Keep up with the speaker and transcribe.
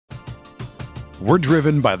We're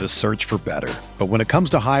driven by the search for better. But when it comes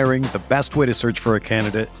to hiring, the best way to search for a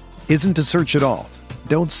candidate isn't to search at all.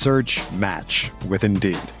 Don't search, match with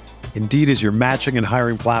Indeed. Indeed is your matching and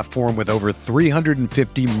hiring platform with over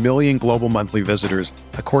 350 million global monthly visitors,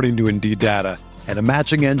 according to Indeed data, and a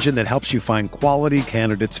matching engine that helps you find quality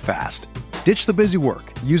candidates fast. Ditch the busy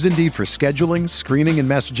work. Use Indeed for scheduling, screening, and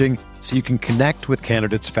messaging so you can connect with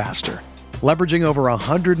candidates faster. Leveraging over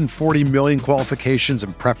 140 million qualifications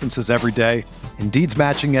and preferences every day, Indeed's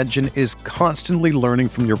matching engine is constantly learning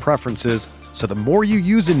from your preferences, so the more you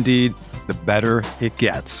use Indeed, the better it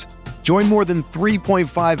gets. Join more than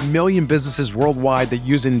 3.5 million businesses worldwide that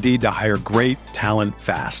use Indeed to hire great talent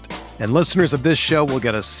fast. And listeners of this show will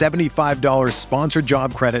get a $75 sponsored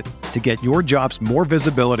job credit to get your jobs more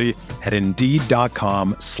visibility at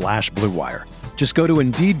Indeed.com/Blue Wire. Just go to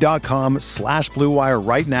Indeed.com/Blue Wire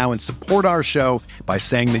right now and support our show by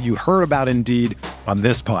saying that you heard about Indeed on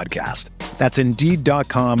this podcast. That's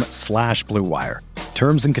Indeed.com/Blue Wire.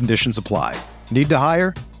 Terms and conditions apply. Need to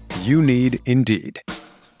hire? You need Indeed.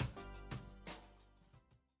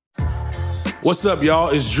 What's up, y'all?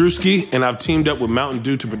 It's Drewski, and I've teamed up with Mountain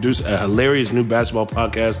Dew to produce a hilarious new basketball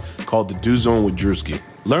podcast called The Dew Zone with Drewski.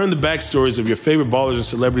 Learn the backstories of your favorite ballers and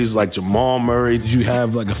celebrities like Jamal Murray. Did you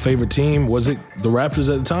have like a favorite team? Was it the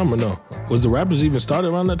Raptors at the time or no? Was the Raptors even started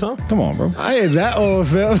around that time? Come on, bro. I ain't that old,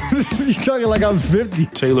 fam. You talking like I'm 50.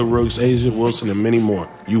 Taylor Rooks, Asia Wilson, and many more.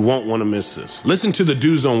 You won't want to miss this. Listen to The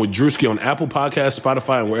Dew Zone with Drewski on Apple Podcasts,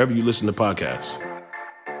 Spotify, and wherever you listen to podcasts.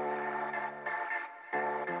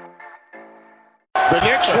 The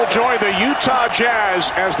Knicks will join the Utah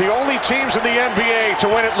Jazz as the only teams in the NBA to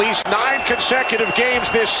win at least 9 consecutive games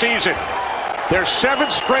this season. Their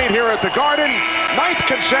 7th straight here at the Garden, 9th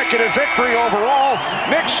consecutive victory overall.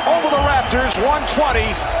 Knicks over the Raptors,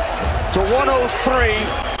 120 to 103.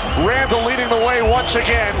 Randall leading the way once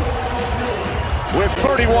again with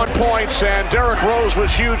 31 points, and Derrick Rose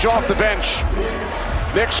was huge off the bench.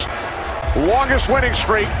 Knicks' longest winning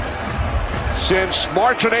streak since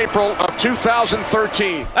March and April of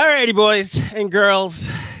 2013. All righty, boys and girls.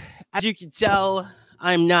 As you can tell,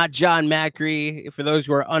 I'm not John Macri. For those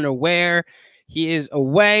who are unaware, he is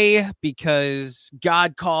away because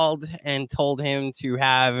God called and told him to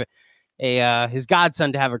have his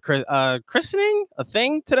godson to have a christening, a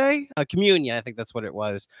thing today, a communion. I think that's what it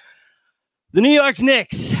was. The New York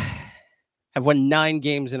Knicks have won 9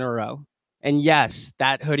 games in a row. And yes,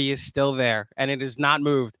 that hoodie is still there, and it has not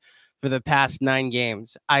moved for the past 9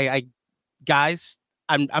 games. Guys,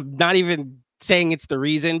 I'm not even saying it's the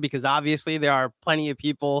reason, because obviously there are plenty of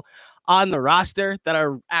people on the roster that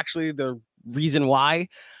are actually the reason why,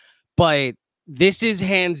 but this is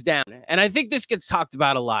hands down. And I think this gets talked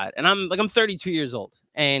about a lot. And I'm 32 years old,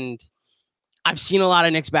 and I've seen a lot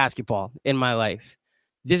of Knicks basketball in my life.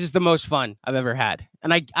 This is the most fun I've ever had.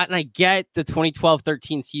 And I get the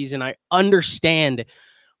 2012-13 season. I understand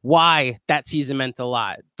why that season meant a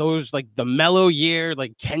lot. Those, like, the mellow year,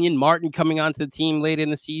 like Kenyon Martin coming onto the team late in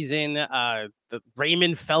the season, the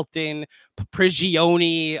Raymond Felton,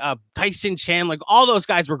 Prigioni, Tyson Chan, like all those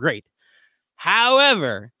guys were great.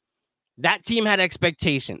 However, that team had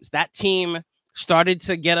expectations. That team started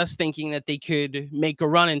to get us thinking that they could make a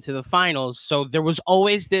run into the finals. So there was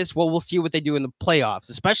always this, well, we'll see what they do in the playoffs,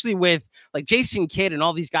 especially with like Jason Kidd and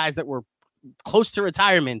all these guys that were close to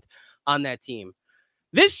retirement on that team.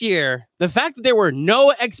 This year, the fact that there were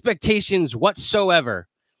no expectations whatsoever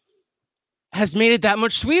has made it that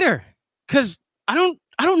much sweeter, because I don't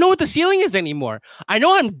know what the ceiling is anymore. I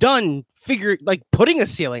know I'm done putting a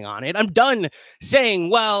ceiling on it. I'm done saying,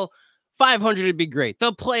 well, 500 would be great.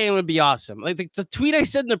 The play-in would be awesome. Like the tweet I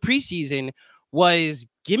said in the preseason was,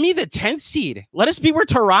 give me the 10th seed. Let us be where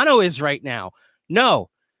Toronto is right now. No,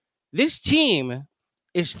 this team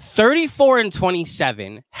is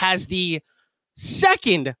 34-27, has the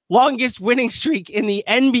second longest winning streak in the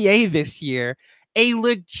NBA this year, a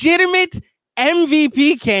legitimate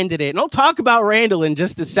MVP candidate. And I'll talk about Randall in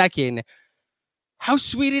just a second. How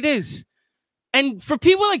sweet it is. And for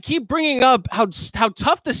people that keep bringing up how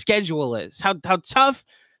tough the schedule is, how tough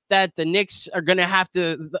that the Knicks are going to have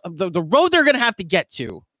to, the road they're going to have to get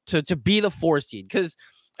to be the 4 seed. Because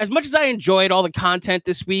as much as I enjoyed all the content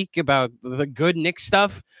this week about the good Knicks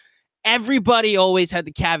stuff, everybody always had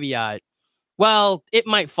the caveat, well, it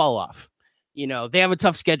might fall off. You know, they have a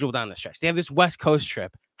tough schedule down the stretch. They have this West Coast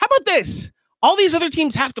trip. How about this? All these other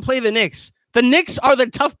teams have to play the Knicks. The Knicks are the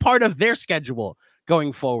tough part of their schedule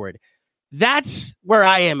going forward. That's where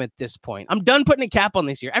I am at this point. I'm done putting a cap on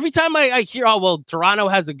this year. Every time I hear, oh, well, Toronto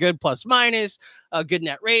has a good plus minus, a good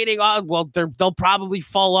net rating. Oh, well, they'll probably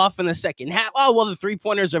fall off in the second half. Oh, well, the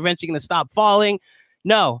 3-pointers are eventually going to stop falling.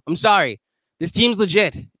 No, I'm sorry. this team's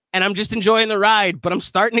legit, and I'm just enjoying the ride, but I'm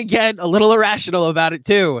starting to get a little irrational about it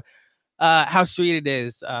too. How sweet it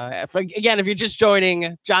is. If you're just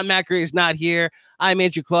joining, John Macri is not here. I'm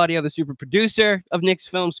Andrew Claudio, the super producer of Knicks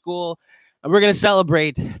Film School, and we're going to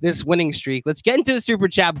celebrate this winning streak. Let's get into the super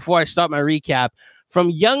chat before I start my recap.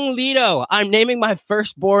 From Young Lido, I'm naming my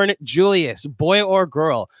firstborn Julius, boy or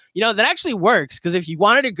girl. You know, that actually works, because if you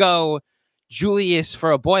wanted to go Julius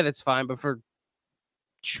for a boy, that's fine, but for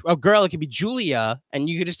a girl, it could be Julia, and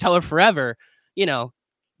you could just tell her forever, you know,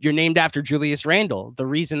 you're named after Julius Randle, the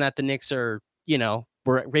reason that the Knicks are, you know,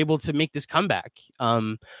 were able to make this comeback.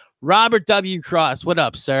 Robert W. Cross, what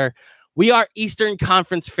up, sir? We are Eastern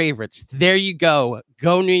Conference favorites. There you go.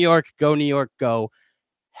 Go New York, go New York, go.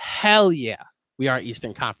 Hell yeah. We are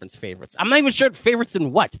Eastern Conference favorites. I'm not even sure favorites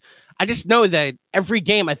in what. I just know that every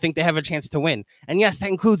game I think they have a chance to win. And yes, that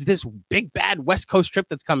includes this big bad West Coast trip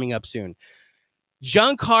that's coming up soon.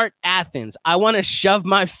 Junk Heart Athens, I want to shove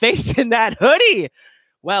my face in that hoodie.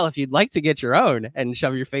 Well, if you'd like to get your own and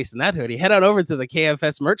shove your face in that hoodie, head on over to the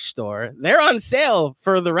KFS merch store. They're on sale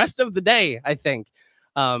for the rest of the day, I think.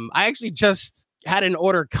 I actually just had an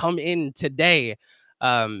order come in today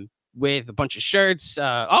with a bunch of shirts.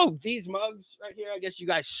 These mugs right here, I guess you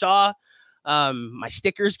guys saw. My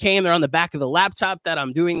stickers came. They're on the back of the laptop that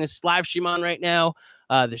I'm doing this live stream on right now.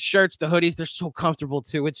 The shirts, the hoodies, they're so comfortable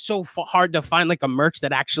too. It's so hard to find like a merch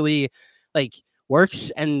that actually like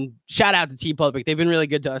works. And shout out to TeePublic. They've been really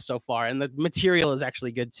good to us so far. And the material is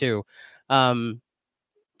actually good too.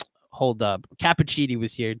 Hold up. Cappuccini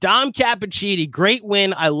was here. Dom Cappuccini, great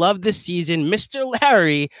win. I love this season. Mr.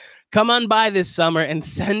 Larry, come on by this summer and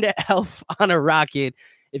send an elf on a rocket.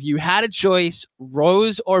 If you had a choice,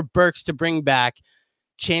 Rose or Burks to bring back,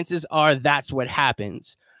 chances are that's what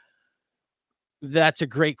happens. That's a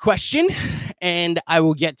great question, and I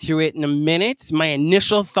will get to it in a minute. My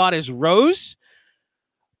initial thought is Rose,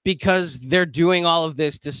 because they're doing all of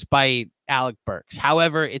this despite Alec Burks.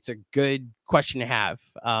 However, it's a good question to have.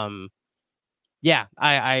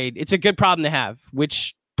 It's a good problem to have.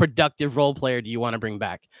 Which productive role player do you want to bring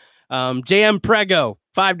back? JM Prego,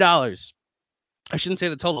 $5. I shouldn't say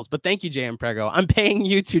the totals, but thank you, JM Prego. I'm paying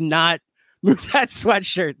you to not move that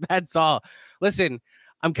sweatshirt. That's all. Listen,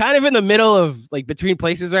 I'm kind of in the middle of like between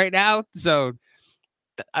places right now, so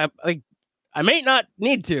I might not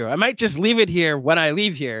need to. I might just leave it here when I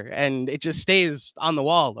leave here, and it just stays on the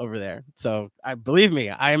wall over there. So believe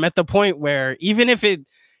me, I am at the point where even if it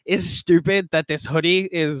is stupid that this hoodie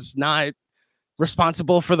is not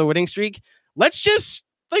responsible for the winning streak, let's just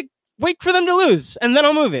like wait for them to lose, and then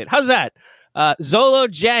I'll move it. How's that? Zolo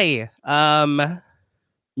J.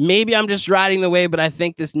 Maybe I'm just riding the wave, but I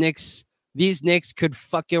think these Knicks could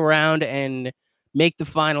fuck around and make the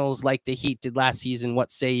finals like the Heat did last season.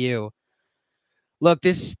 What say you? Look,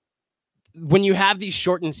 when you have these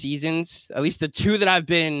shortened seasons, at least the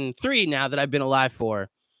three now that I've been alive for,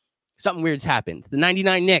 something weird's happened. The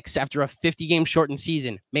 99 Knicks, after a 50-game shortened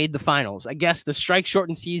season, made the finals. I guess the strike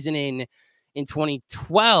shortened season in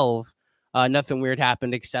 2012, nothing weird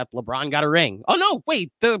happened except LeBron got a ring. Oh, no,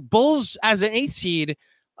 wait. The Bulls as an 8th seed,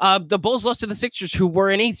 the Bulls lost to the Sixers, who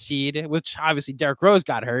were an 8th seed, which obviously Derrick Rose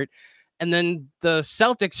got hurt. And then the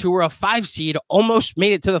Celtics, who were a 5 seed, almost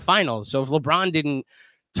made it to the finals. So if LeBron didn't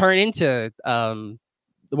turn into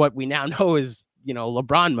what we now know is,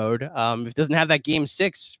 LeBron mode, if it doesn't have that game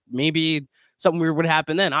 6, maybe something weird would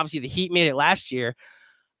happen then. Obviously, the Heat made it last year.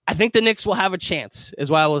 I think the Knicks will have a chance,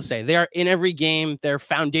 is what I will say. They are in every game. Their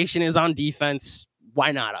foundation is on defense.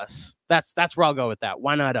 Why not us? That's where I'll go with that.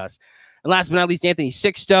 Why not us? And last but not least, Anthony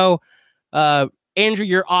Sixto. Andrew,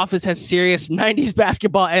 your office has serious 90s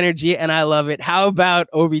basketball energy, and I love it. How about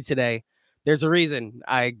Obi today? There's a reason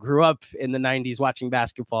I grew up in the 90s watching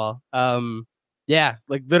basketball.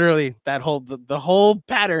 Like literally that the whole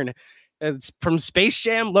pattern. It's from Space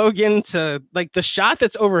Jam, Logan, to like the shot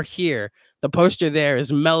that's over here. The poster there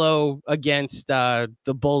is Melo against the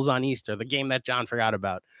Bulls on Easter, the game that John forgot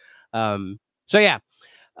about. I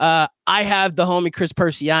have the homie Chris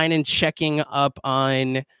Persianen checking up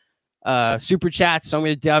on super chat, so I'm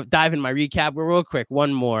going to dive in my recap real quick.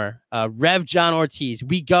 One more. Rev John Ortiz,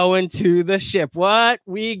 we go into the ship. What?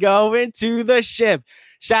 We go into the ship.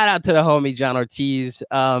 Shout out to the homie John Ortiz.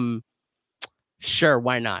 Sure,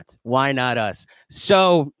 why not? Why not us?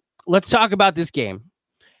 So let's talk about this game.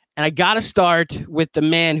 And I got to start with the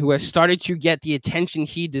man who has started to get the attention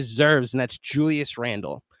he deserves, and that's Julius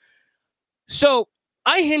Randle. So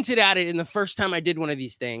I hinted at it in the first time I did one of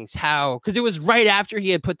these things, because it was right after he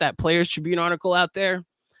had put that Players Tribune article out there.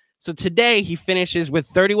 So today he finishes with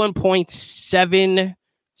 31 points, 10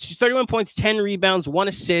 rebounds, 1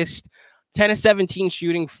 assist, 10 of 17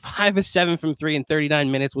 shooting, 5 of 7 from 3 in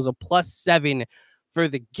 39 minutes, was a +7 for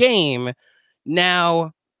the game.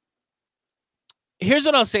 Now, here's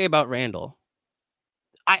what I'll say about Randall.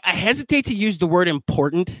 I hesitate to use the word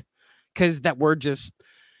important because that word just,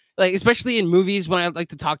 like, especially in movies, when I like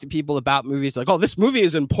to talk to people about movies, like, oh, this movie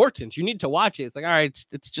is important, you need to watch it. It's like, all right,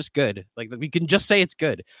 it's just good. Like, we can just say it's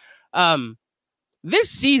good. This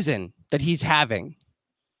season that he's having,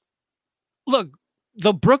 look,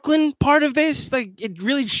 the Brooklyn part of this, like, it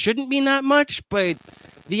really shouldn't mean that much, but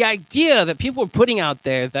the idea that people are putting out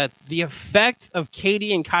there that the effect of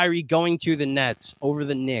KD and Kyrie going to the Nets over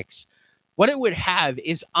the Knicks, what it would have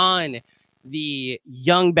is on the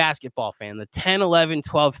young basketball fan, the 10, 11,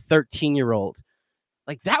 12, 13-year-old.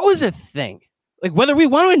 Like, that was a thing. Like, whether we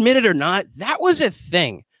want to admit it or not, that was a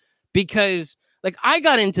thing. Because, like, I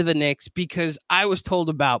got into the Knicks because I was told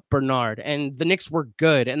about Bernard and the Knicks were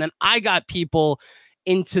good. And then I got people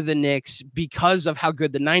into the Knicks because of how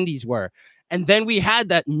good the 90s were. And then we had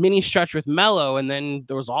that mini stretch with Melo, and then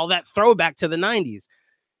there was all that throwback to the 90s.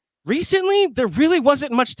 Recently, there really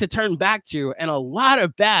wasn't much to turn back to and a lot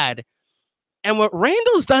of bad. And what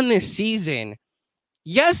Randall's done this season,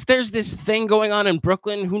 yes, there's this thing going on in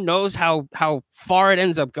Brooklyn. Who knows how far it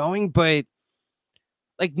ends up going, but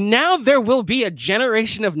like, now there will be a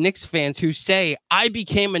generation of Knicks fans who say, I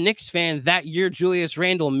became a Knicks fan that year Julius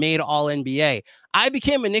Randle made All-NBA. I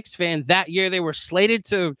became a Knicks fan that year they were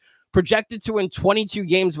projected to win 22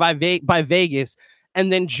 games by Vegas,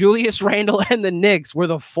 and then Julius Randle and the Knicks were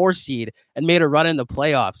the 4 seed and made a run in the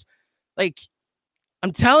playoffs. Like,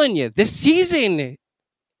 I'm telling you, this season,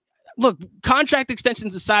 look, contract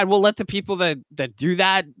extensions aside, we'll let the people that do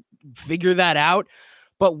that figure that out.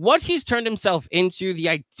 But what he's turned himself into, the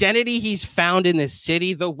identity he's found in this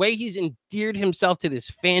city, the way he's endeared himself to this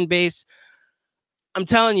fan base, I'm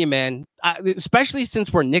telling you, man, especially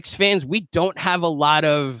since we're Knicks fans, we don't have a lot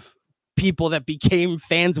of people that became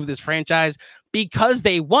fans of this franchise because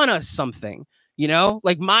they won us something. You know,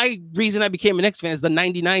 like, my reason I became a Knicks fan is the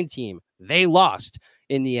 99 team. They lost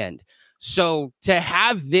in the end. So to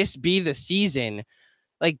have this be the season,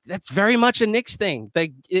 like, that's very much a Knicks thing.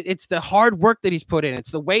 Like, it's the hard work that he's put in.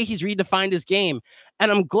 It's the way he's redefined his game.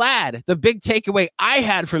 And I'm glad the big takeaway I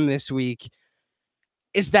had from this week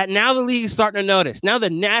is that now the league is starting to notice. Now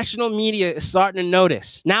the national media is starting to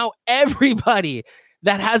notice. Now everybody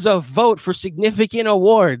that has a vote for significant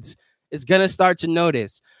awards is going to start to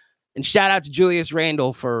notice. And shout out to Julius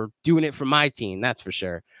Randle for doing it for my team. That's for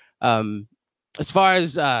sure. As far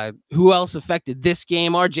as who else affected this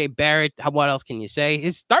game, RJ Barrett, what else can you say?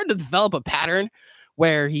 He's starting to develop a pattern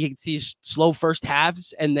where he hits these slow first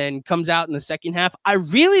halves and then comes out in the second half. I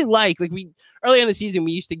really like we early in the season,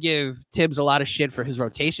 we used to give Tibbs a lot of shit for his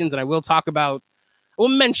rotations. And we'll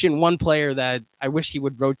mention one player that I wish he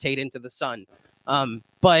would rotate into the Sun.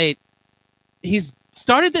 But he's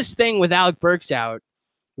started this thing with Alec Burks out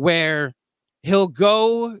where he'll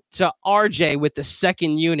go to RJ with the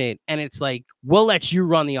second unit, and it's like, we'll let you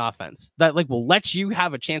run the offense. That, like, we'll let you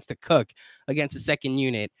have a chance to cook against the second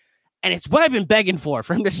unit. And it's what I've been begging for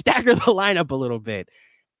him to stagger the lineup a little bit.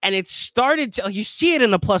 And it started to, you see it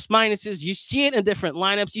in the plus minuses, you see it in different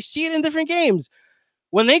lineups, you see it in different games.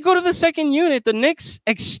 When they go to the second unit, the Knicks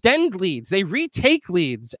extend leads, they retake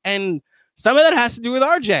leads, and some of that has to do with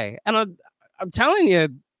RJ. And I'm telling you,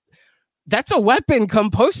 that's a weapon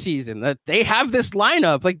come postseason, that they have this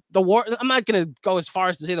lineup. Like, I'm not going to go as far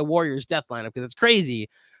as to say the Warriors' death lineup because it's crazy.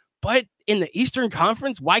 But in the Eastern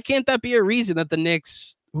Conference, why can't that be a reason that the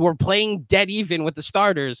Knicks, who are playing dead even with the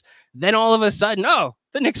starters, then all of a sudden, oh,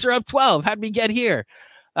 the Knicks are up 12. How'd we get here?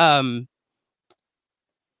 Part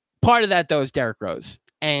of that, though, is Derrick Rose.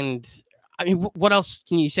 And, I mean, what else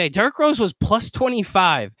can you say? Derrick Rose was plus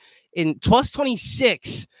 26 in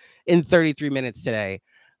 33 minutes today.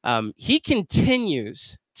 He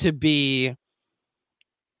continues to be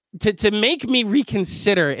to make me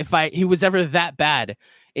reconsider if he was ever that bad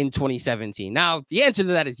in 2017. Now, the answer to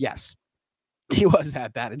that is yes. He was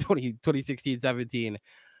that bad in 2016-17.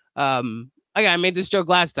 Again, I made this joke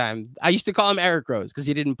last time. I used to call him Eric Rose because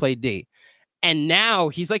he didn't play D. And now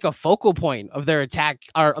he's like a focal point of their attack,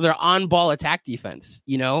 or their on-ball attack defense.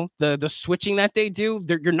 You know, the switching that they do,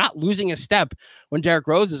 you're not losing a step when Derrick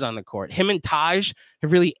Rose is on the court. Him and Taj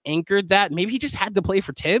have really anchored that. Maybe he just had to play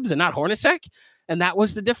for Tibbs and not Hornacek, and that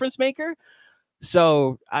was the difference maker.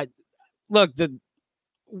 So,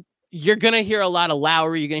 you're going to hear a lot of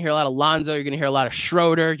Lowry. You're going to hear a lot of Lonzo. You're going to hear a lot of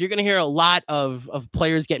Schroeder. You're going to hear a lot of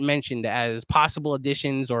players get mentioned as possible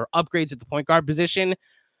additions or upgrades at the point guard position.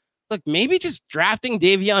 Look, maybe just drafting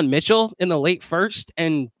Davion Mitchell in the late first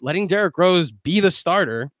and letting Derrick Rose be the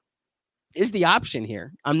starter is the option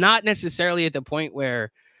here. I'm not necessarily at the point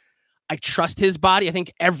where I trust his body. I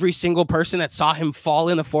think every single person that saw him fall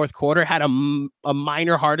in the fourth quarter had a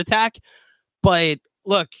minor heart attack. But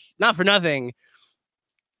look, not for nothing,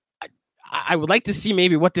 I would like to see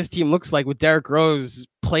maybe what this team looks like with Derrick Rose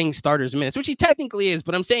playing starters minutes, which he technically is,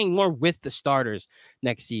 but I'm saying more with the starters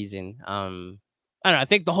next season. I don't know. I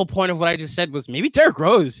think the whole point of what I just said was maybe Derrick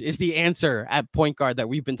Rose is the answer at point guard that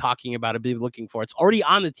we've been talking about and been looking for. It's already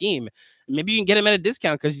on the team. Maybe you can get him at a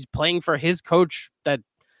discount because he's playing for his coach that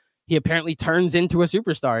he apparently turns into a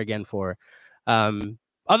superstar again for.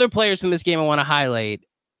 Other players from this game I want to highlight.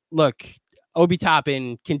 Look, Obi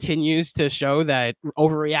Toppin continues to show that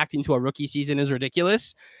overreacting to a rookie season is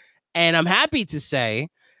ridiculous. And I'm happy to say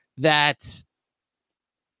that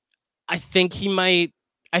I think he might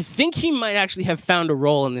actually have found a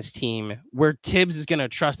role in this team where Tibbs is going to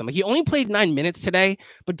trust him. Like, he only played 9 minutes today,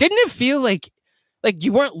 but didn't it feel like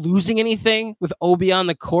you weren't losing anything with Obi on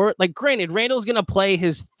the court? Like, granted, Randall's going to play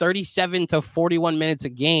his 37 to 41 minutes a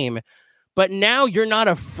game, but now you're not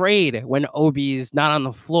afraid when Obi's not on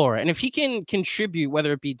the floor. And if he can contribute,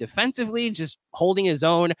 whether it be defensively, just holding his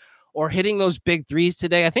own, or hitting those big threes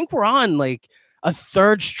today, I think we're on like a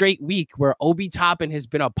third straight week where Obi Toppin has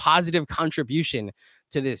been a positive contribution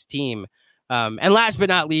to this team. And last but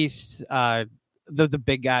not least, the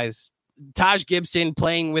big guys, Taj Gibson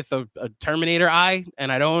playing with a Terminator eye.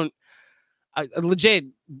 And legit,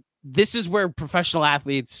 this is where professional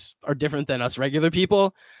athletes are different than us regular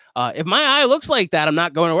people. If my eye looks like that, I'm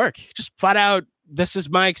not going to work. Just flat out, this is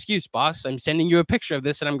my excuse, boss. I'm sending you a picture of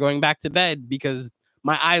this and I'm going back to bed because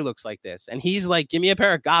my eye looks like this. And he's like, give me a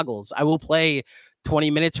pair of goggles. I will play 20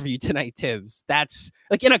 minutes for you tonight, Tibbs. That's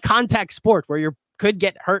like in a contact sport where you could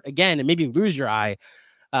get hurt again and maybe lose your eye.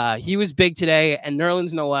 He was big today. And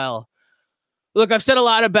Nerlens Noel. Look, I've said a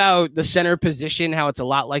lot about the center position, how it's a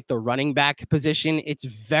lot like the running back position. It's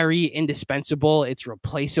very indispensable. It's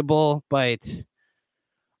replaceable, but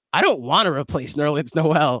I don't want to replace Nerlens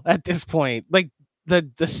Noel at this point. Like,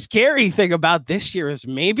 the scary thing about this year is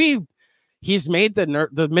maybe he's made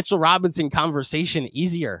the Mitchell Robinson conversation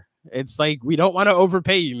easier. It's like, we don't want to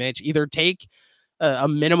overpay you, Mitch. Either take a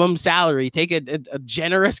minimum salary, take a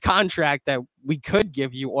generous contract that we could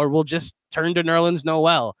give you, or we'll just turn to Nerlens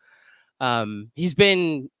Noel. He's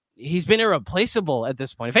been irreplaceable at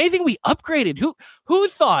this point. If anything, we upgraded. Who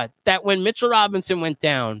thought that when Mitchell Robinson went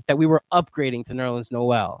down that we were upgrading to Nerlens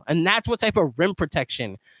Noel? And that's what type of rim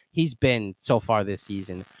protection he's been so far this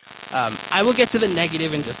season. I will get to the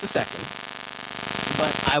negative in just a second,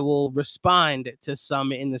 but I will respond to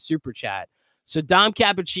some in the super chat. So Dom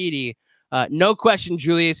Cappuccini, no question,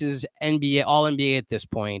 Julius is NBA, all NBA at this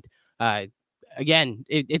point. Again,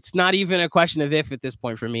 it's not even a question of if at this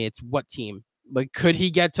point for me. It's what team. Like, could he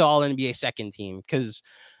get to all NBA second team? Because,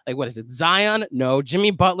 like, what is it? Zion? No.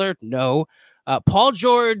 Jimmy Butler? No. Paul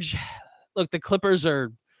George? Look, the Clippers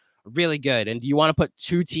are really good. And do you want to put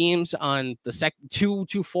two teams on the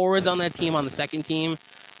two forwards on that team on the second team?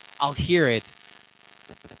 I'll hear it.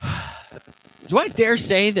 Do I dare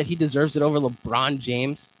say that he deserves it over LeBron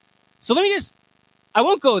James? So I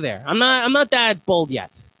won't go there. I'm not that bold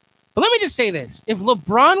yet. But let me just say this. If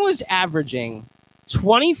LeBron was averaging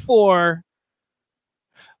 24,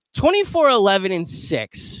 11, and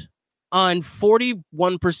 6 on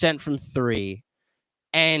 41% from three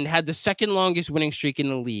and had the second longest winning streak in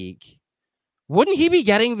the league, wouldn't he be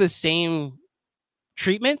getting the same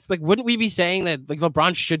treatment? Like, wouldn't we be saying that like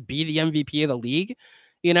LeBron should be the MVP of the league?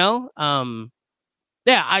 You know?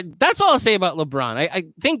 That's all I'll say about LeBron. I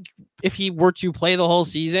think if he were to play the whole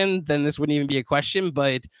season, then this wouldn't even be a question,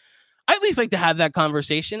 but I at least like to have that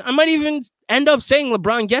conversation. I might even end up saying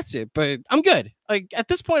LeBron gets it, but I'm good. Like, at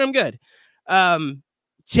this point, I'm good.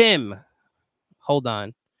 Tim, hold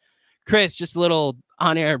on. Chris, just a little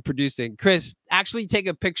on-air producing. Chris, actually take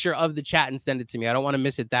a picture of the chat and send it to me. I don't want to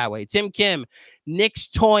miss it that way. Tim Kim, Knicks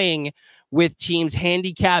toying with teams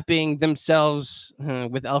handicapping themselves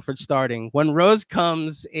with Elfrid starting. When Rose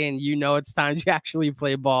comes in, you know it's time to actually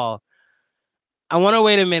play ball. I want to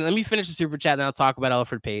wait a minute. Let me finish the super chat, and I'll talk about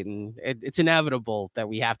Elfrid Payton. It's inevitable that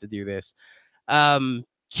we have to do this.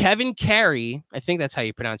 Kevin Carey, I think that's how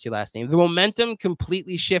you pronounce your last name. The momentum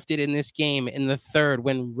completely shifted in this game in the third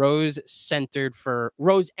when Rose entered for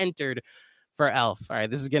Elf. All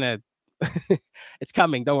right, this is gonna, it's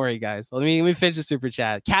coming. Don't worry, guys. Let me finish the super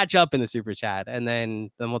chat. Catch up in the super chat, and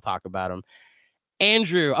then we'll talk about him.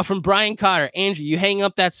 Andrew, from Brian Cotter. Andrew, you hang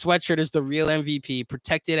up that sweatshirt as the real MVP,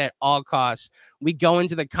 protected at all costs. We go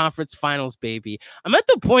into the conference finals, baby. I'm at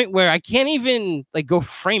the point where I can't even like go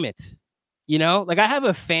frame it. You know, like I have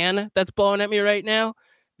a fan that's blowing at me right now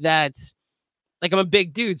that like I'm a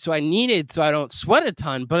big dude, so I need it so I don't sweat a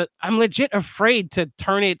ton, but I'm legit afraid to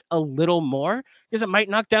turn it a little more because it might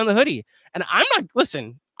knock down the hoodie. And I'm not,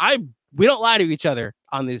 listen, we don't lie to each other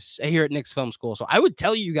on this here at Knicks Film School. So I would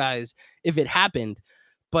tell you guys if it happened,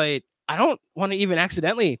 but I don't want to even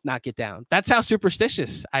accidentally knock it down. That's how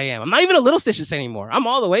superstitious I am. I'm not even a little stitious anymore. I'm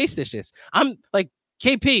all the way stitious. I'm like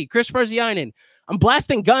KP, Chris Persianen. I'm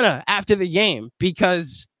blasting Gunna after the game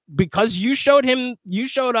because you showed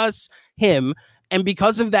us him, and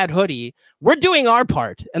because of that hoodie, we're doing our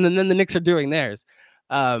part, and then the Knicks are doing theirs.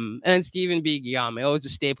 And then Stephen B. Guillaume, always a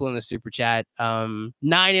staple in the super chat. 9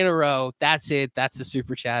 in a row. That's it. That's the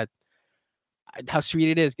super chat. How sweet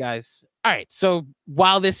it is, guys. All right. So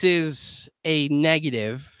while this is a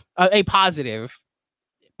positive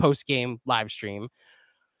post-game live stream,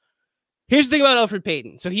 here's the thing about Elfrid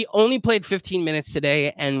Payton. So he only played 15 minutes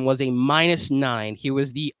today and was a -9. He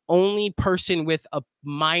was the only person with a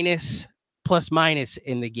plus-minus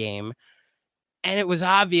in the game. And it was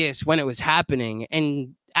obvious when it was happening.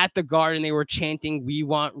 And at the Garden, they were chanting, "We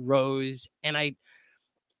want Rose." And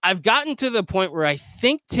I've gotten to the point where I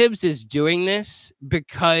think Tibbs is doing this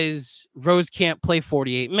because Rose can't play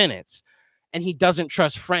 48 minutes. And he doesn't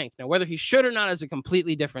trust Frank. Now, whether he should or not is a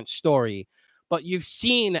completely different story. But you've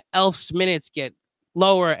seen Elf's minutes get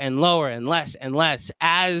lower and lower and less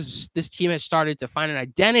as this team has started to find an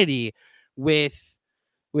identity with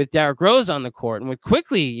Derrick Rose on the court and with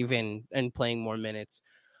Quickly even and playing more minutes.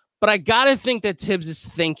 But I got to think that Tibbs'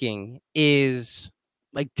 thinking is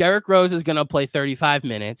like Derrick Rose is going to play 35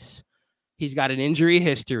 minutes. He's got an injury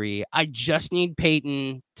history. I just need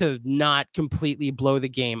Payton to not completely blow the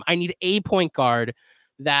game. I need a point guard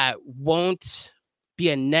that won't be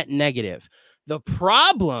a net negative. The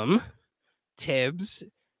problem, Tibbs,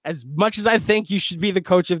 as much as I think you should be the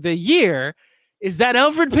coach of the year, is that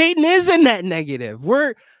Elfrid Payton is a net negative.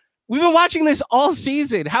 We've been watching this all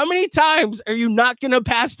season. How many times are you not going to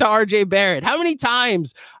pass to RJ Barrett? How many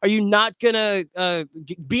times are you not going to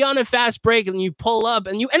be on a fast break and you pull up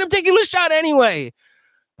and you end up taking the shot anyway?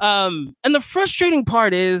 And the frustrating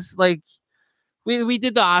part is, like, we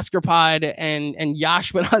did the Oscar pod and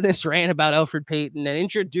Yash went on this rant about Elfrid Payton and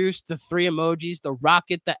introduced the 3 emojis, the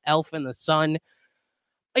rocket, the elf, and the sun.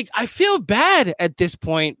 Like, I feel bad at this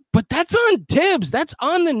point, but that's on Tibbs. That's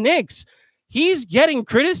on the Knicks. He's getting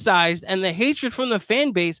criticized and the hatred from the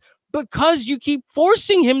fan base because you keep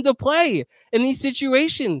forcing him to play in these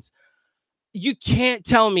situations. You can't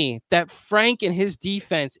tell me that Frank and his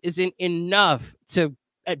defense isn't enough to,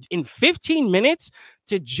 in 15 minutes,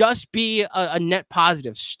 to just be a net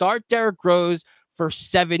positive. Start Derrick Rose for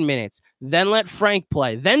 7 minutes, then let Frank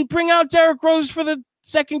play, then bring out Derrick Rose for the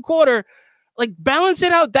second quarter. Like, balance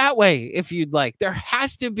it out that way if you'd like. There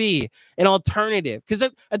has to be an alternative because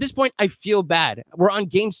at this point, I feel bad. We're on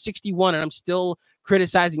game 61 and I'm still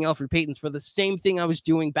criticizing Elfrid Payton for the same thing I was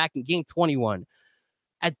doing back in game 21.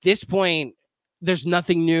 At this point, there's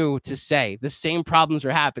nothing new to say. The same problems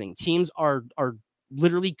are happening. Teams are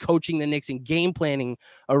literally coaching the Knicks and game planning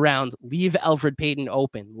around leave Elfrid Payton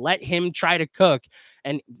open. Let him try to cook.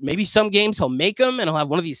 And maybe some games he'll make them and he'll have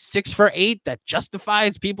one of these 6 for 8 that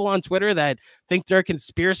justifies people on Twitter that think they're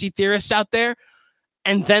conspiracy theorists out there.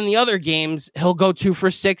 And then the other games, he'll go 2 for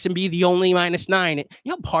 6 and be the only -9. You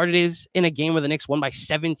know how hard it is in a game where the Knicks won by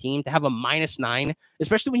 17 to have a -9,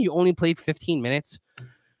 especially when you only played 15 minutes.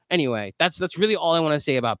 Anyway, that's really all I want to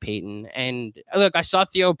say about Payton. And look, I saw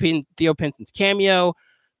Theo Pinton's cameo.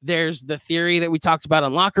 There's the theory that we talked about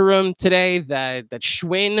on Locker Room today that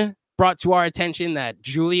Schwinn brought to our attention that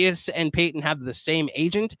Julius and Payton have the same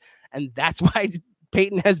agent, and that's why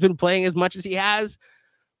Payton has been playing as much as he has.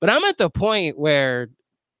 But I'm at the point where,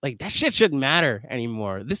 like, that shit shouldn't matter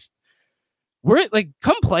anymore. We're like,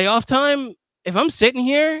 come playoff time, if I'm sitting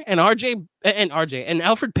here and RJ and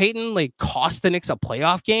Elfrid Payton like cost the Knicks a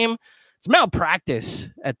playoff game, it's malpractice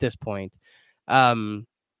at this point.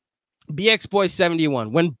 BX Boy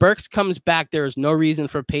 71. When Burks comes back, there is no reason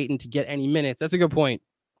for Payton to get any minutes. That's a good point.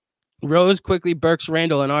 Rose, Quickly, Burks,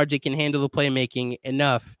 Randall, and RJ can handle the playmaking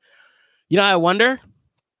enough. You know, I wonder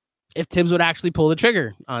if Tibbs would actually pull the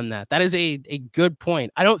trigger on that. That is a good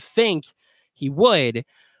point. I don't think he would,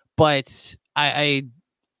 but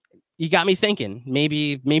you got me thinking.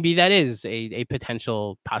 Maybe that is a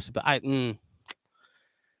potential possibility.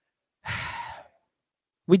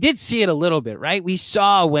 We did see it a little bit, right? We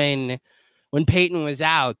saw when Payton was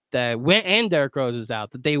out and Derrick Rose was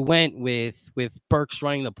out that they went with Burks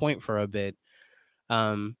running the point for a bit.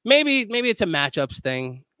 Maybe it's a matchups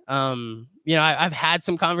thing. You know, I've had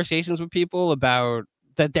some conversations with people about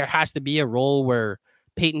that there has to be a role where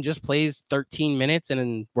Payton just plays 13 minutes and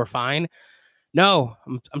then we're fine. No,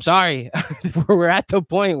 I'm sorry. We're at the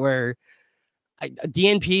point where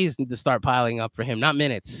DNPs need to start piling up for him, not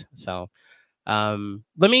minutes. So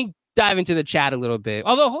let me dive into the chat a little bit.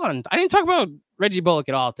 Although, hold on, I didn't talk about Reggie Bullock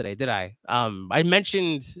at all today, did I? I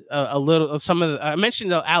mentioned a little of I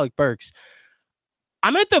mentioned Alec Burks.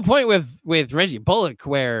 I'm at the point with Reggie Bullock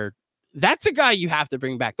where that's a guy you have to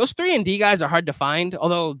bring back. Those 3-and-D guys are hard to find,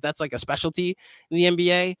 although that's like a specialty in the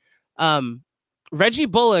NBA. Reggie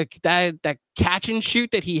Bullock, that catch and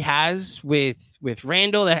shoot that he has with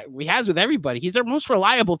Randall, that he has with everybody, he's their most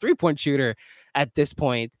reliable 3-point shooter at this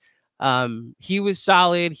point. He was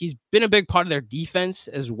solid. He's been a big part of their defense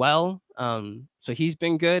as well. So he's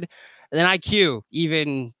been good. And then IQ,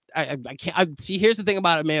 even I can't see. Here's the thing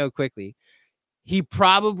about Mayo quickly. He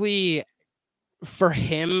probably, for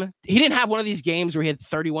him, he didn't have one of these games where he had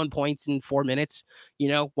 31 points in 4 minutes,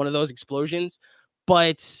 one of those explosions,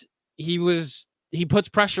 but he puts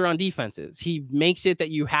pressure on defenses. He makes it that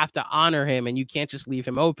you have to honor him and you can't just leave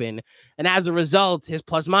him open. And as a result, his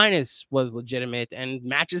plus minus was legitimate and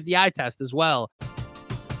matches the eye test as well.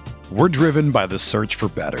 We're driven by the search for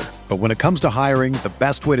better. But when it comes to hiring, the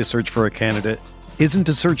best way to search for a candidate isn't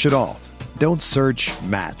to search at all. Don't search,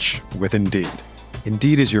 match with Indeed.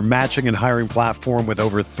 Indeed is your matching and hiring platform with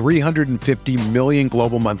over 350 million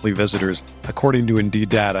global monthly visitors, according to Indeed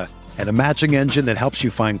data, and a matching engine that helps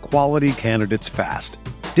you find quality candidates fast.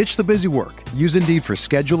 Ditch the busy work. Use Indeed for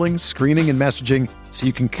scheduling, screening, and messaging so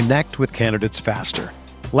you can connect with candidates faster.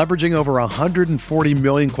 Leveraging over 140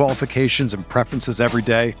 million qualifications and preferences every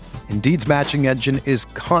day, Indeed's matching engine is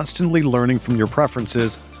constantly learning from your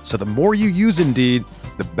preferences, so the more you use Indeed,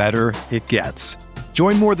 the better it gets.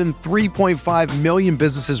 Join more than 3.5 million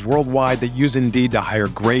businesses worldwide that use Indeed to hire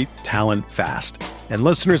great talent fast. And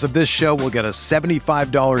listeners of this show will get a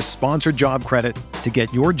 $75 sponsored job credit to get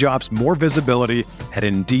your jobs more visibility at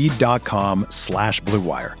Indeed.com/Blue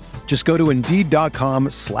Wire. Just go to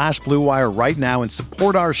Indeed.com/Blue Wire right now and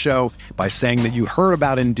support our show by saying that you heard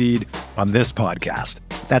about Indeed on this podcast.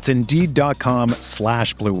 That's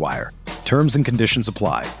Indeed.com/Blue Wire. Terms and conditions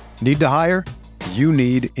apply. Need to hire? You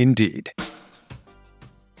need Indeed.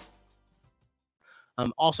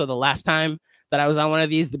 Also, the last time that I was on one of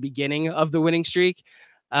these, the beginning of the winning streak,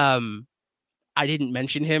 I didn't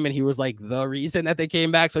mention him, and he was like the reason that they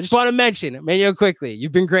came back. So I just want to mention Emmanuel quickly.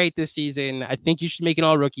 You've been great this season. I think you should make an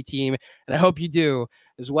all-rookie team, and I hope you do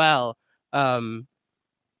as well. Thank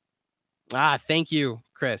you,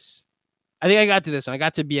 Chris. I think I got to this one. I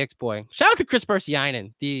got to BX Boy. Shout out to Chris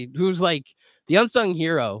Persianen, who's like the unsung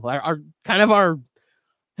hero.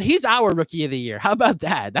 He's our rookie of the year. How about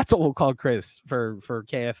that? That's what we'll call Chris for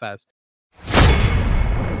KFS.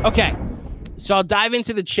 Okay, so I'll dive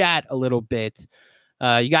into the chat a little bit.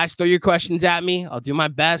 You guys throw your questions at me. I'll do my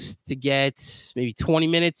best to get maybe 20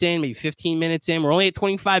 minutes in, maybe 15 minutes in. We're only at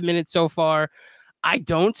 25 minutes so far. I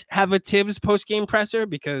don't have a Tibbs post-game presser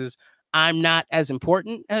because I'm not as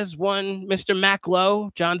important as one Mr. Mac Lowe,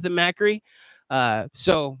 Jonathan Macri.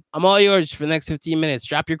 So I'm all yours for the next 15 minutes.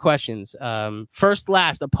 Drop your questions. First,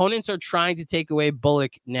 last, opponents are trying to take away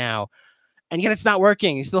Bullock now, and yet it's not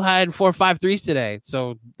working. He still had 4 or 5 threes today.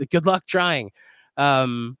 So good luck trying.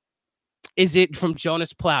 Is it from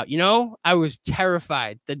Jonas Plout? I was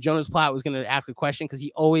terrified that Jonas Plout was going to ask a question because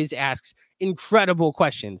he always asks incredible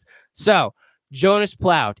questions. So Jonas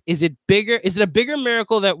Plout, is it a bigger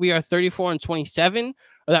miracle that we are 34-27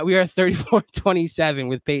 or that we are 34-27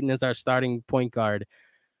 with Peyton as our starting point guard?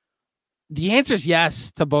 The answer is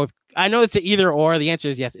yes to both. I know it's an either or. The answer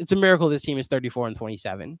is yes. It's a miracle this team is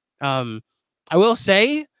 34-27. I will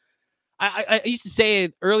say, I used to say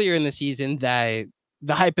it earlier in the season that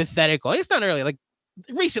the hypothetical, it's not early, like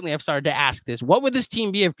recently I've started to ask this, what would this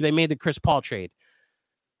team be if they made the Chris Paul trade?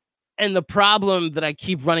 And the problem that I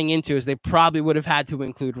keep running into is they probably would have had to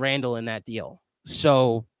include Randall in that deal.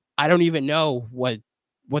 So I don't even know what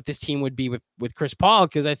this team would be with Chris Paul,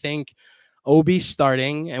 because I think Obi's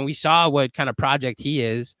starting and we saw what kind of project he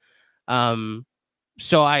is.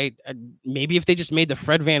 So I maybe if they just made the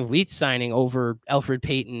Fred VanVleet signing over Elfrid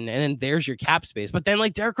Payton, and then there's your cap space. But then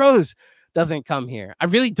like Derrick Rose doesn't come here. I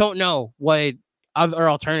really don't know what other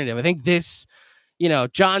alternative. I think this,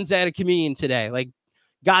 John said a comedian today, like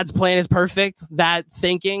God's plan is perfect. That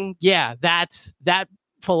thinking, that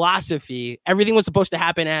philosophy, everything was supposed to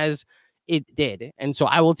happen as it did. And so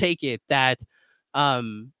I will take it that that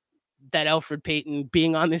Elfrid Payton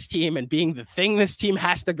being on this team and being the thing this team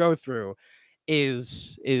has to go through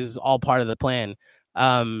is all part of the plan.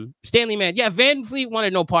 Stanley, man, VanVleet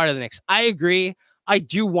wanted no part of the Knicks. I agree. I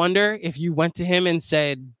do wonder if you went to him and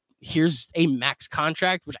said, here's a max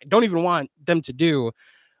contract, which I don't even want them to do.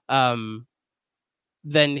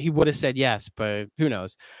 then he would have said yes, but who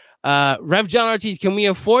knows? Rev John Ortiz, can we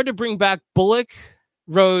afford to bring back Bullock,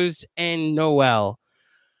 Rose, and Noel?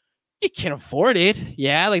 You can afford it.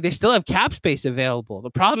 Yeah, like they still have cap space available. The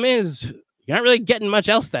problem is you're not really getting much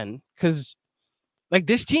else then, because like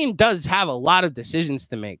this team does have a lot of decisions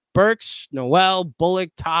to make. Burks, Noel, Bullock,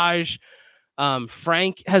 Taj,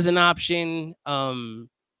 Frank has an option.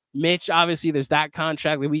 Mitch, obviously, there's that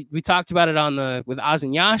contract. We talked about it with Oz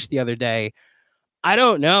and Yash the other day. I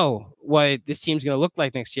don't know what this team's going to look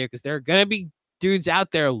like next year, because there are going to be dudes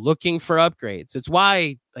out there looking for upgrades. It's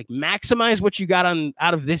why, like, maximize what you got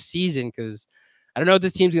out of this season, because I don't know what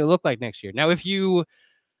this team's going to look like next year. Now, if you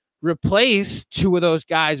replace two of those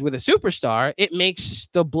guys with a superstar, it makes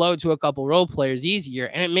the blow to a couple role players easier,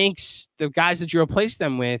 and it makes the guys that you replace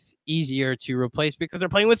them with easier to replace because they're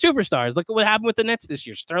playing with superstars. Look at what happened with the Nets this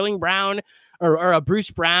year. Sterling Brown or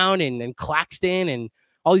Bruce Brown and Claxton and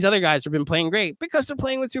all these other guys have been playing great because they're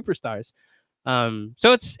playing with superstars.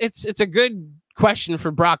 So it's a good question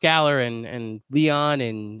for Brock Aller and Leon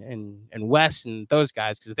and Wes and those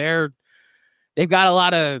guys, because they've got a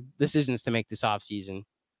lot of decisions to make this offseason.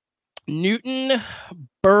 Newton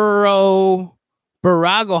Buragohine.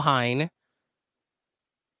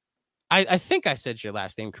 I think I said your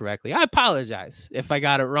last name correctly. I apologize if I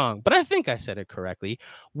got it wrong, but I think I said it correctly.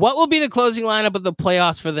 What will be the closing lineup of the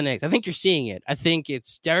playoffs for the Knicks? I think you're seeing it. I think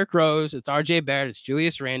it's Derrick Rose, it's RJ Barrett, it's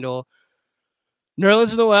Julius Randle,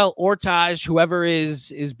 Nerlens Noel, or Taj, whoever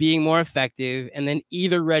is being more effective, and then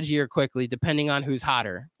either Reggie or Quickly, depending on who's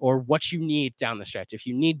hotter or what you need down the stretch. If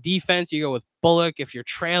you need defense, you go with Bullock. If you're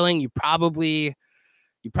trailing, you probably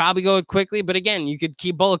go with Quickly. But again, you could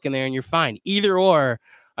keep Bullock in there and you're fine. Either or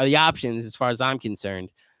are the options as far as I'm concerned.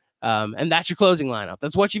 And that's your closing lineup.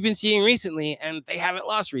 That's what you've been seeing recently, and they haven't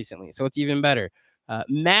lost recently, so it's even better.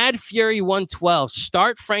 Mad Fury 112,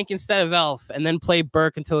 start Frank instead of Elf, and then play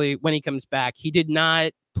Burke when he comes back. He did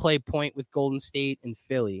not play point with Golden State and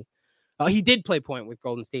Philly. He did play point with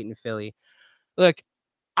Golden State and Philly. Look,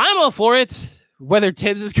 I'm all for it. Whether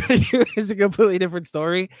Tibbs is going to do it is a completely different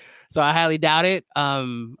story, so I highly doubt it.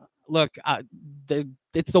 Look,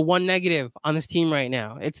 it's the one negative on this team right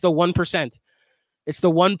now. It's the 1%. It's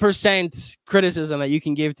the 1% criticism that you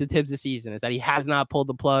can give to Tibbs this season, is that he has not pulled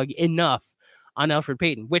the plug enough on Elfrid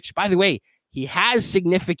Payton, which, by the way, he has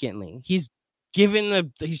significantly. He's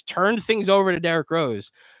turned things over to Derrick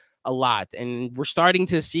Rose a lot, and we're starting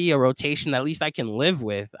to see a rotation that at least I can live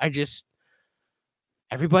with.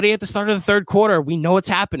 Everybody at the start of the third quarter, we know what's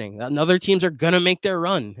happening. Other teams are going to make their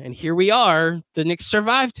run, and here we are. The Knicks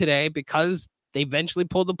survived today because they eventually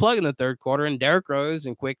pulled the plug in the third quarter, and Derrick Rose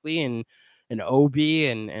and Quickly and Obi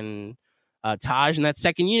and Taj and that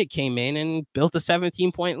second unit came in and built a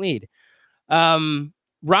 17-point lead.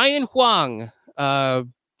 Ryan Huang. I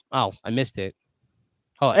missed it.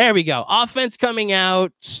 Oh, there we go. Offense coming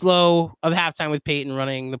out slow of halftime with Payton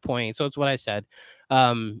running the point. So it's what I said.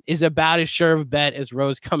 Is about as sure of a bet as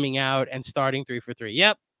Rose coming out and starting 3 for 3.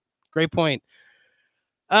 Yep. Great point.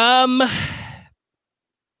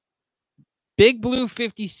 Big Blue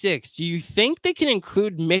 56. Do you think they can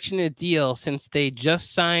include Mitch in a deal since they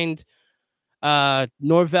just signed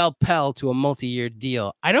Norvel Pell to a multi-year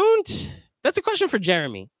deal? That's a question for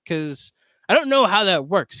Jeremy, because I don't know how that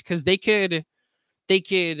works, because they could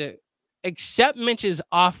accept Mitch's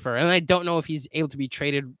offer, and I don't know if he's able to be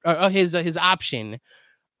traded, or his option.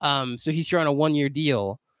 So he's here on a 1-year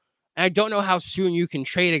deal. And I don't know how soon you can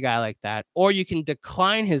trade a guy like that, or you can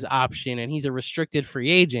decline his option and he's a restricted free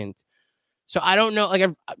agent. So I don't know.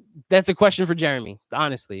 That's a question for Jeremy.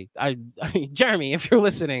 Honestly, Jeremy, if you're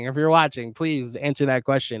listening, if you're watching, please answer that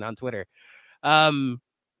question on Twitter.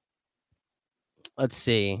 Let's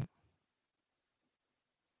see.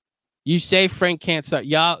 You say Frank can't start.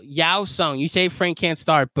 Yao Sung, you say Frank can't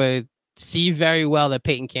start, but see very well that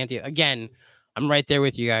Payton can't do it. Again, I'm right there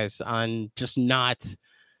with you guys on just not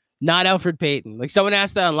Elfrid Payton. Like, someone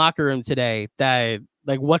asked that on Locker Room today, that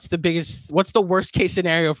what's the worst case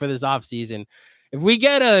scenario for this offseason? If we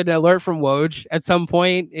get an alert from Woj at some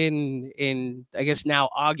point in I guess now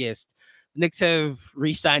August, the Knicks have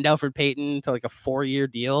re-signed Elfrid Payton to like a 4-year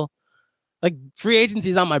deal. Like, free agency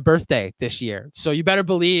is on my birthday this year, so you better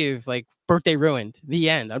believe, like, birthday ruined. The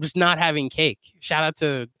end. I'm just not having cake. Shout out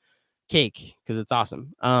to Cake, because it's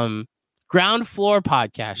awesome. Ground Floor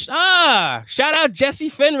Podcast. Shout out Jesse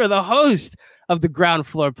Finra, the host of the Ground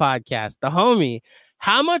Floor Podcast, the homie.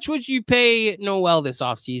 How much would you pay Noel this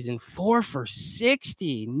offseason? 4 for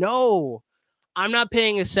 $60. No, I'm not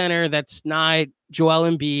paying a center that's not Joel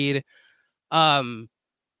Embiid.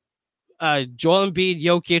 Joel Embiid,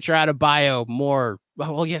 Jokic, or Adebayo more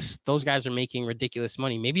well, yes, those guys are making ridiculous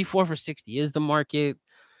money. Maybe 4 for $60 is the market.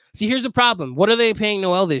 See, here's the problem. What are they paying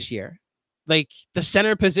Noel this year? Like the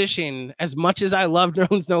center position, as much as I love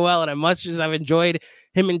Nerlens Noel and as much as I've enjoyed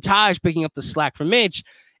him and Taj picking up the slack from Mitch,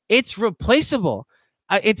 it's replaceable.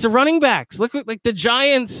 It's a running backs. Look, like the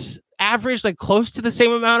Giants averaged like close to the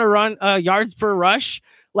same amount of yards per rush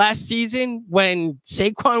last season when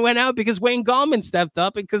Saquon went out because Wayne Gallman stepped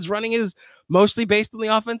up and because running is mostly based on the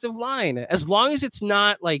offensive line. As long as it's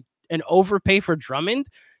not like an overpay for Drummond,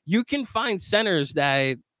 you can find centers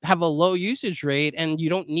that have a low usage rate and you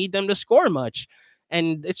don't need them to score much.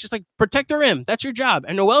 And it's just like protect the rim. That's your job.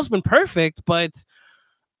 And Noel's been perfect, but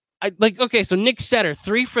okay, so Nick Setter,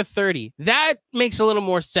 3 for 30. That makes a little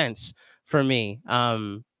more sense for me.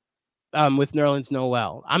 With Nerlens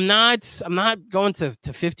Noel, I'm not going to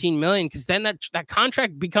 15 million because then that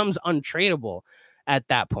contract becomes untradeable at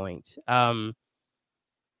that point. Trevor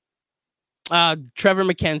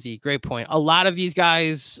McKenzie, great point. A lot of these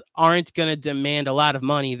guys aren't going to demand a lot of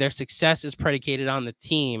money. Their success is predicated on the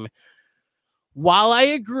team. While I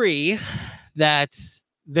agree that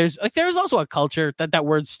there's also a culture that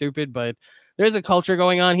word's stupid, but there's a culture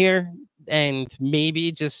going on here. And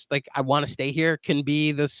maybe just like I want to stay here can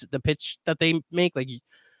be the pitch that they make. Like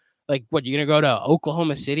what, you're gonna go to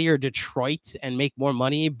Oklahoma City or Detroit and make more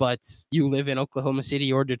money, but you live in Oklahoma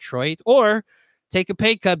City or Detroit, or take a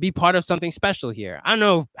pay cut, be part of something special here. I don't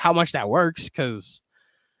know how much that works because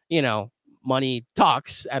money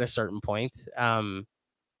talks at a certain point.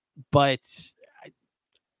 But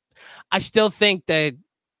I still think that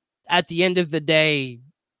at the end of the day,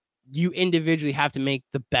 you individually have to make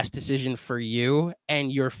the best decision for you and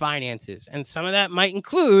your finances. And some of that might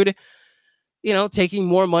include, taking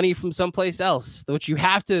more money from someplace else, which you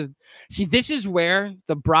have to see. This is where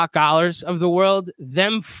the Brock Allers of the world,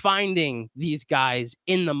 them finding these guys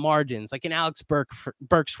in the margins, like an Alex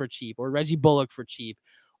Burks for cheap, or Reggie Bullock for cheap,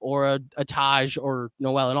 or a Taj or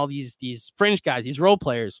Noel, and all these fringe guys, these role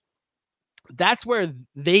players. That's where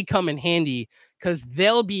they come in handy because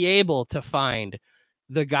they'll be able to find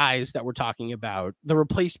the guys that we're talking about, the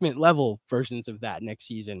replacement level versions of that next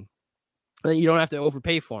season. And you don't have to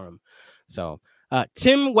overpay for them. So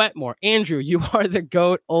Tim Wetmore, Andrew, you are the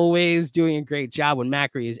GOAT, always doing a great job when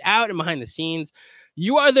Macri is out and behind the scenes.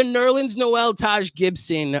 You are the Nerlens Noel Taj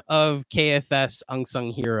Gibson of KFS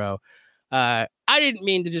Unsung Hero. I didn't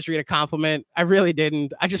mean to just read a compliment. I really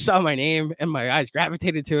didn't. I just saw my name and my eyes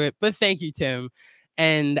gravitated to it. But thank you, Tim.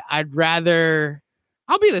 And I'll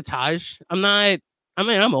be the Taj.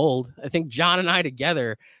 I'm old. I think John and I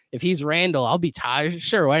together, if he's Randall, I'll be Taj.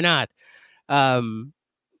 Sure, why not?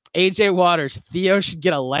 AJ Waters, Theo should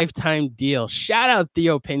get a lifetime deal. Shout out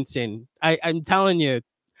Theo Pinson. I'm telling you,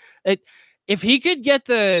 if he could get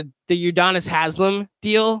the Udonis Haslem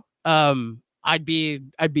deal, I'd be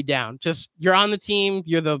down. Just, you're on the team,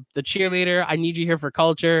 you're the cheerleader. I need you here for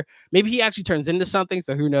culture. Maybe he actually turns into something,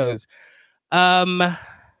 so who knows?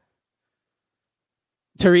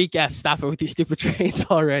 Tariq S, stop it with these stupid trades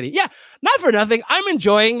already. Yeah, not for nothing. I'm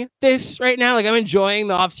enjoying this right now. Like, I'm enjoying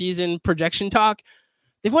the offseason projection talk.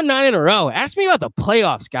 They've won 9 in a row. Ask me about the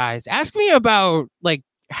playoffs, guys. Ask me about like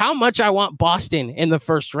how much I want Boston in the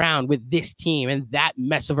first round with this team and that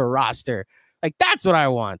mess of a roster. Like, that's what I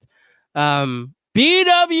want. BW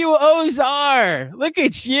Ozar, look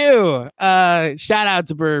at you. Shout out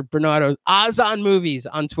to Bernardo. Ozon Movies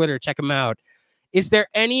on Twitter. Check him out. Is there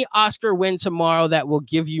any Oscar win tomorrow that will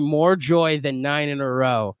give you more joy than 9 in a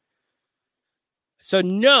row? So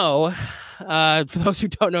no, for those who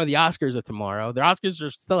don't know, the Oscars are tomorrow. The Oscars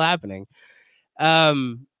are still happening.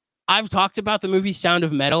 I've talked about the movie Sound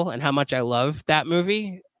of Metal and how much I love that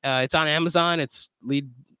movie. It's on Amazon. It's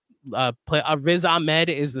Riz Ahmed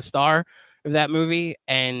is the star of that movie.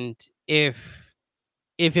 And if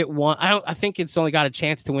it won, I think it's only got a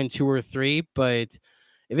chance to win 2 or 3, but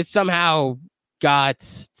if it somehow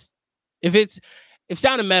if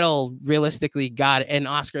Sound of Metal realistically got an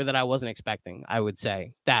Oscar that I wasn't expecting, I would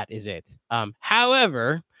say that is it.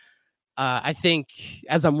 However, I think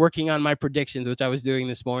as I'm working on my predictions, which I was doing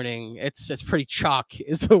this morning, it's pretty chalk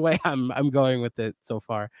is the way I'm going with it so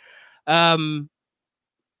far.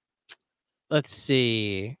 Let's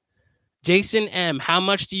see. Jason M, how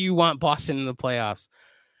much do you want Boston in the playoffs?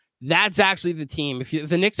 That's actually the team. If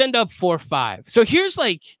the Knicks end up 4-5. So here's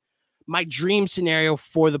like my dream scenario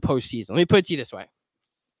for the postseason. Let me put it to you this way.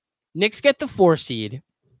 Knicks get the 4 seed.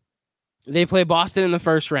 They play Boston in the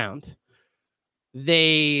first round.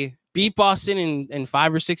 They beat Boston in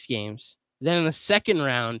 5 or 6 games. Then in the second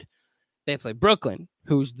round, they play Brooklyn,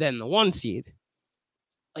 who's then the 1 seed.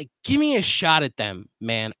 Like, give me a shot at them,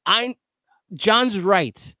 man. John's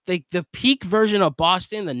right. The peak version of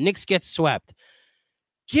Boston, the Knicks get swept.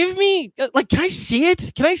 Give me, like, can I see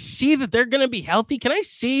it? Can I see that they're going to be healthy? Can I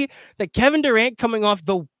see that Kevin Durant, coming off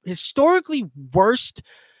the historically worst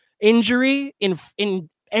injury in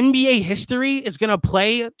NBA history, is going to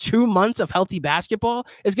play 2 months of healthy basketball,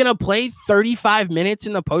 is going to play 35 minutes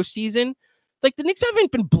in the postseason? Like, the Knicks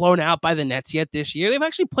haven't been blown out by the Nets yet this year. They've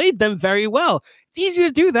actually played them very well. It's easy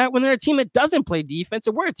to do that when they're a team that doesn't play defense,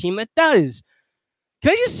 and we're a team that does.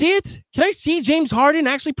 Can I just see it? Can I see James Harden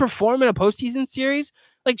actually perform in a postseason series?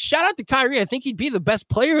 Like, shout out to Kyrie. I think he'd be the best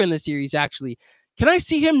player in the series, actually. Can I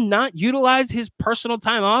see him not utilize his personal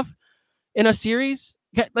time off in a series?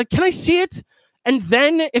 Like, can I see it? And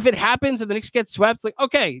then if it happens and the Knicks get swept, like,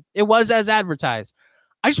 okay, it was as advertised.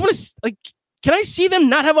 I just want to, like, can I see them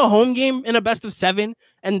not have a home game in a best of 7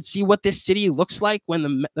 and see what this city looks like when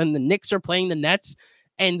the Knicks are playing the Nets,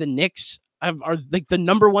 and the Knicks are like, the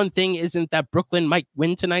number one thing isn't that Brooklyn might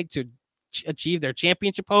win tonight to achieve their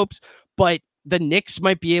championship hopes, but the Knicks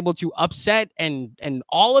might be able to upset, and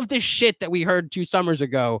all of this shit that we heard 2 summers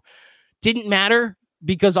ago didn't matter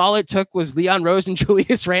because all it took was Leon Rose and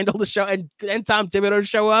Julius Randle to show and Tom Thibodeau to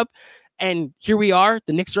show up. And here we are.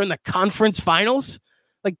 The Knicks are in the conference finals.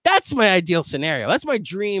 Like, that's my ideal scenario. That's my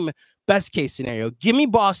dream best case scenario. Give me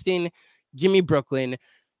Boston. Give me Brooklyn.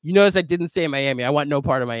 You notice I didn't say Miami. I want no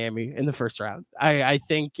part of Miami in the first round. I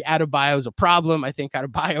think Adebayo is a problem. I think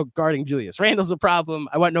Adebayo guarding Julius Randle's a problem.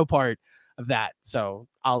 I want no part of that. So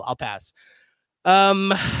I'll pass.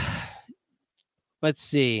 Let's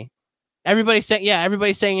see. Everybody's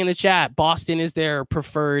saying in the chat, Boston is their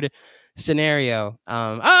preferred scenario.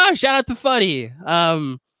 Shout out to Fuddy.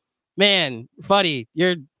 Man, Fuddy,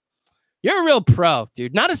 you're a real pro,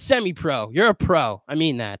 dude. Not a semi-pro. You're a pro. I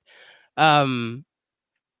mean that.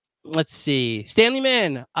 Let's see. Stanley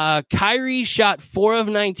Man, Kyrie shot 4 of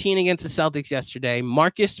 19 against the Celtics yesterday.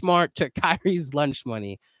 Marcus Smart took Kyrie's lunch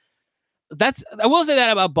money. I will say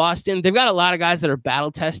that about Boston. They've got a lot of guys that are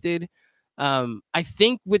battle tested. I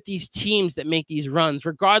think with these teams that make these runs,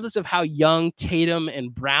 regardless of how young Tatum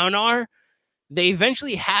and Brown are, they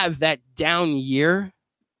eventually have that down year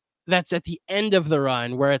that's at the end of the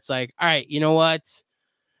run where it's like, all right, you know what?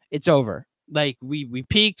 It's over. Like, we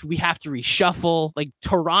peaked. We have to reshuffle. Like,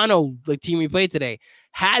 Toronto, the team we played today,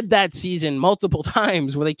 had that season multiple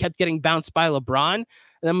times where they kept getting bounced by LeBron. And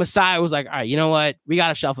then Masai was like, all right, you know what? We got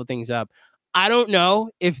to shuffle things up. I don't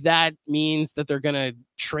know if that means that they're going to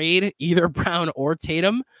trade either Brown or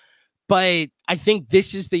Tatum, but I think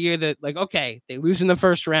this is the year that, like, okay, they lose in the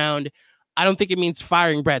first round. I don't think it means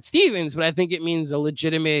firing Brad Stevens, but I think it means a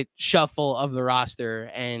legitimate shuffle of the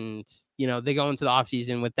roster. And, you know, they go into the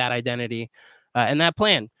offseason with that identity and that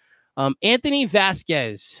plan. Anthony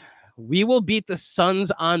Vasquez, we will beat the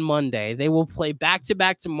Suns on Monday. They will play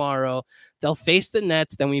back-to-back tomorrow. They'll face the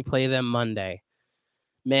Nets, then we play them Monday.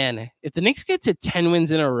 Man, if the Knicks get to 10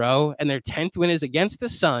 wins in a row and their 10th win is against the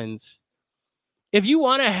Suns, if you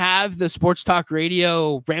want to have the Sports Talk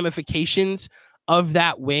Radio ramifications of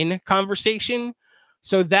that win conversation,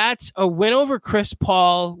 so that's a win over Chris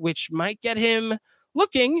Paul, which might get him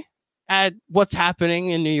looking at what's happening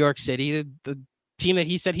in New York City, the team that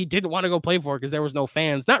he said he didn't want to go play for because there was no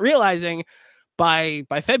fans, not realizing by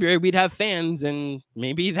February we'd have fans, and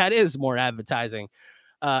maybe that is more appetizing.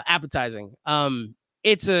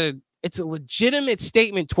 It's a legitimate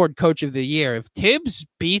statement toward Coach of the Year. If Tibbs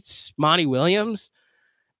beats Monty Williams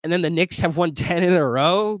and then the Knicks have won 10 in a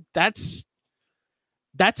row, that's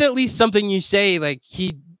at least something you say. Like,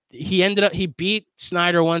 he beat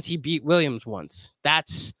Snyder once, he beat Williams once.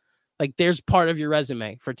 That's like, there's part of your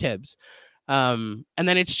resume for Tibbs. And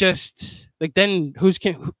then it's just like, then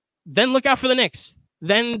then look out for the Knicks.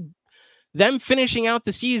 Then them finishing out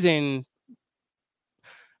the season.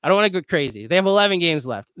 I don't want to go crazy. They have 11 games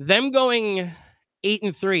left. Them going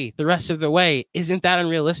 8-3 the rest of the way isn't that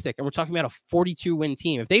unrealistic. And we're talking about a 42-win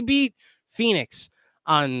team. If they beat Phoenix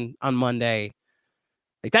on Monday,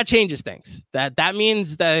 like, that changes things. That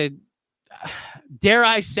means that, dare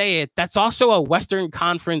I say it, that's also a Western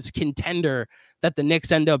Conference contender that the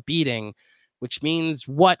Knicks end up beating, which means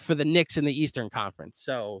what for the Knicks in the Eastern Conference.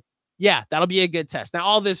 So, yeah, that'll be a good test. Now,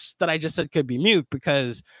 all this that I just said could be mute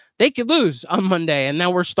because they could lose on Monday, and now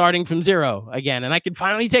we're starting from zero again, and I can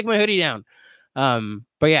finally take my hoodie down.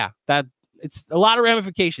 But yeah, that it's a lot of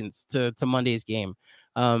ramifications to Monday's game.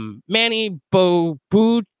 Manny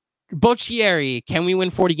Bocchieri, can we win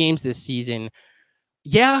 40 games this season?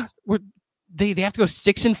 Yeah, they have to go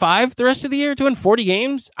 6-5 the rest of the year to win 40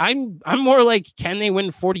 games. I'm more like, can they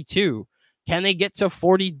win 42? Can they get to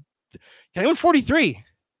 40? Can they win 43?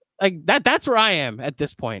 Like, that's where I am at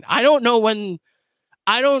this point. I don't know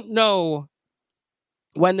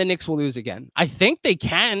when the Knicks will lose again. I think they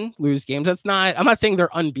can lose games. I'm not saying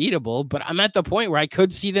they're unbeatable, but I'm at the point where I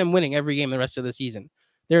could see them winning every game the rest of the season.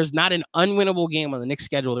 There's not an unwinnable game on the Knicks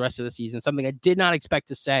schedule the rest of the season. Something I did not expect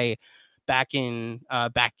to say back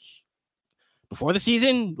before the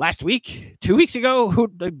season, last week, 2 weeks ago.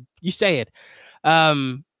 You say it.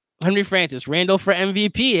 Henry Francis, Randall for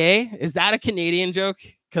MVP, eh? Is that a Canadian joke?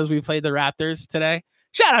 Because we played the Raptors today.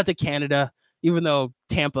 Shout out to Canada, even though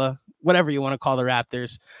Tampa, whatever you want to call the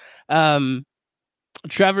Raptors.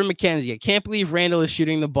 Trevor McKenzie, I can't believe Randall is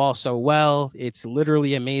shooting the ball so well. It's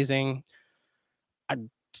literally amazing. I'm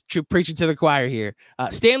preaching to the choir here.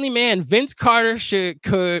 Stanley Mann, Vince Carter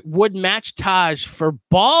would match Taj for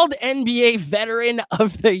bald NBA Veteran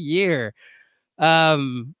of the Year.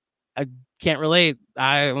 I can't relate.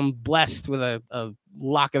 I am blessed with a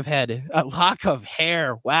lock of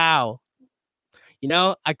hair. Wow. You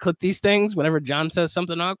know, I clip these things whenever John says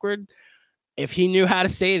something awkward. If he knew how to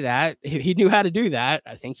say that, if he knew how to do that,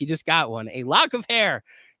 I think he just got one. A lock of hair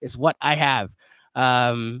is what I have.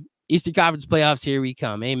 Eastern Conference playoffs, here we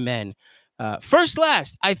come. Amen. First,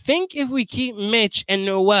 last, I think if we keep Mitch and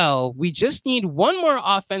Noel, we just need one more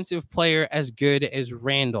offensive player as good as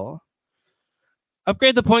Randall.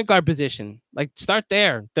 Upgrade the point guard position. Like, start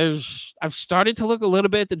there. I've started to look a little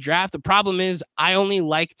bit at the draft. The problem is I only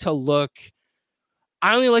like to look at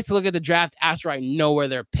the draft after I know where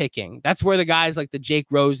they're picking. That's where the guys like the Jake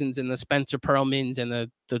Rosens and the Spencer Perlmans and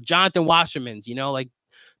the Jonathan Wassermans, you know, like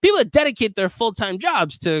people that dedicate their full-time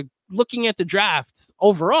jobs to looking at the draft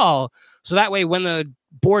overall. So that way, when the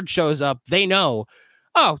board shows up, they know,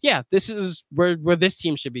 oh yeah, this is where this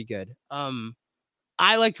team should be good.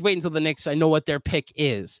 I like to wait until the Knicks, I know what their pick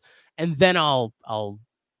is, and then I'll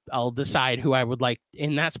decide who I would like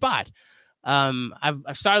in that spot. I've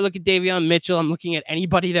started looking at Davion Mitchell. I'm looking at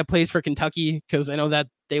anybody that plays for Kentucky because I know that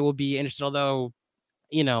they will be interested. Although,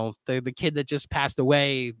 you know, the kid that just passed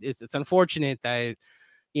away, it's unfortunate that,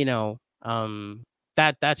 you know,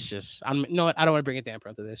 that's just, I don't want to bring a damper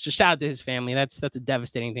onto this. Just shout out to his family. That's a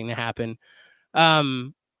devastating thing to happen.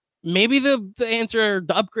 Maybe the answer,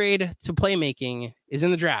 the upgrade to playmaking is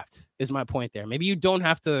in the draft, is my point there. Maybe you don't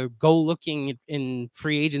have to go looking in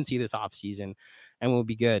free agency this offseason and we'll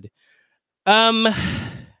be good.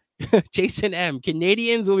 Jason M.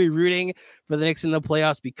 Canadians will be rooting for the Knicks in the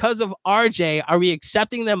playoffs because of RJ. Are we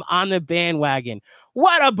accepting them on the bandwagon?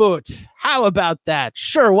 What a boot. How about that?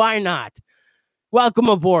 Sure, why not? Welcome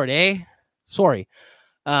aboard, eh? Sorry.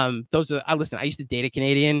 Listen, I used to date a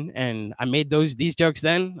Canadian and I made these jokes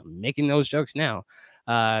then. I'm making those jokes now.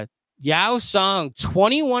 Yao Song,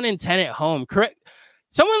 21-10 at home. Correct.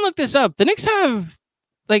 Someone look this up. The Knicks have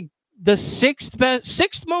like the sixth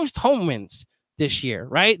most home wins this year,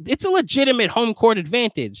 right? It's a legitimate home court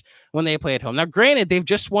advantage when they play at home. Now, granted, they've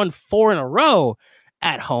just won 4 in a row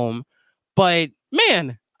at home, but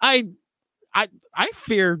man, I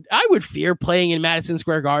would fear playing in Madison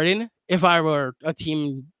Square Garden if I were a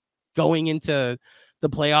team going into the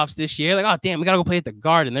playoffs this year. Like, oh damn, we gotta go play at the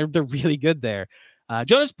Garden. They're really good there.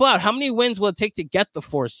 Jonas Plout, how many wins will it take to get the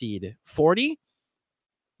 4 seed? 40?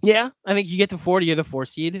 Yeah, I think you get to 40, you're the 4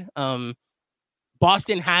 seed.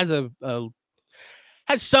 Boston has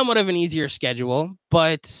has somewhat of an easier schedule,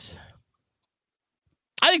 but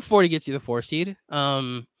I think 40 gets you the 4 seed.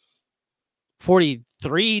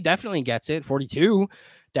 43 definitely gets it. 42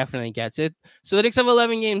 definitely gets it. So the Knicks have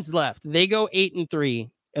 11 games left. They go 8-3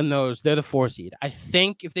 in those. They're the 4 seed. I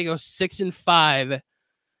think if they go 6-5,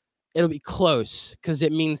 it'll be close because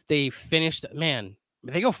it means they finished. Man,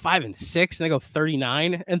 if they go 5-6 and they go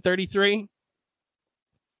 39-33,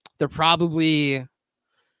 they're probably.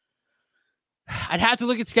 I'd have to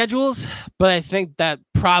look at schedules, but I think that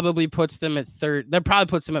probably puts them at third. That probably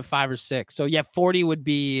puts them at 5 or 6. So yeah, 40 would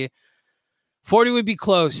be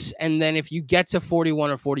close. And then if you get to 41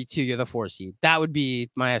 or 42, you're the 4 seed. That would be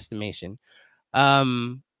my estimation.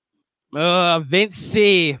 Vince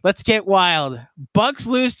C. Let's get wild. Bucks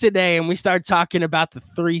lose today, and we start talking about the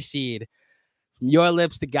 3 seed. From your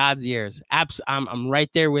lips to God's ears. I'm right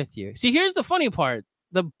there with you. See, here's the funny part.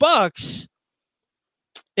 The Bucks.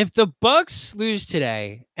 If the Bucks lose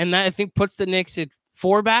today, and that I think puts the Knicks at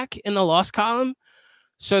 4 back in the loss column.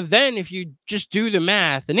 So then if you just do the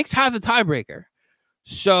math, the Knicks have the tiebreaker.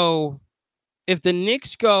 So if the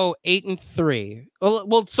Knicks go 8-3,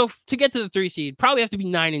 well, so to get to the 3 seed, probably have to be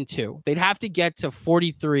 9-2. They'd have to get to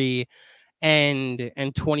 43 and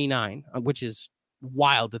 29, which is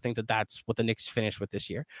wild to think that that's what the Knicks finished with this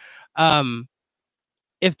year.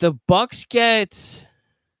 If the Bucks get,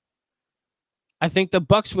 I think the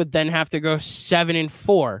Bucks would then have to go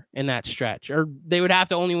 7-4 in that stretch, or they would have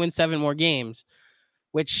to only win 7 more games,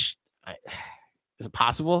 which Is it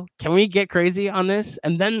possible? Can we get crazy on this?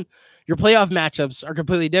 And then your playoff matchups are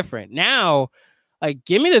completely different. Now, like,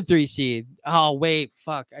 give me the 3 seed. Oh, wait,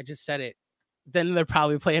 fuck. I just said it. Then they're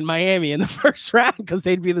probably playing Miami in the first round because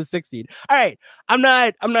they'd be the 6th seed. All right. I'm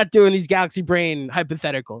not doing these galaxy brain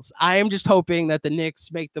hypotheticals. I am just hoping that the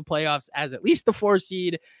Knicks make the playoffs as at least the 4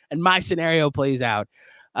 seed and my scenario plays out.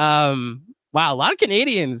 Wow, a lot of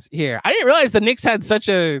Canadians here. I didn't realize the Knicks had such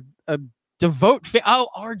a devote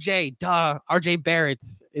RJ, duh. RJ Barrett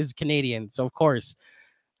is Canadian, so of course.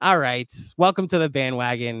 All right. Welcome to the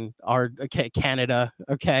bandwagon, Canada.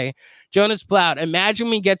 Okay. Jonas Plout, imagine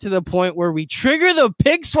we get to the point where we trigger the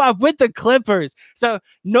pick swap with the Clippers. So,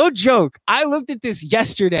 no joke. I looked at this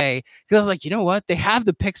yesterday because I was like, you know what? They have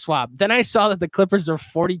the pick swap. Then I saw that the Clippers are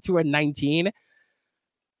 42-19.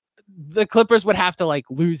 The Clippers would have to like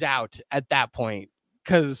lose out at that point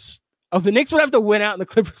because the Knicks would have to win out and the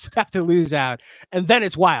Clippers would have to lose out. And then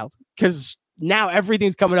it's wild because now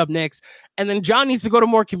everything's coming up Knicks. And then John needs to go to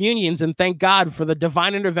more communions and thank God for the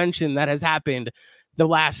divine intervention that has happened the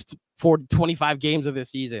last 25 games of this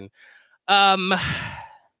season. Let's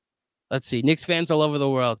see. Knicks fans all over the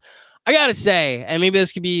world. I got to say, and maybe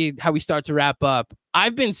this could be how we start to wrap up.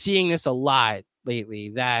 I've been seeing this a lot lately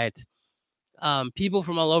that people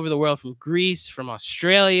from all over the world, from Greece, from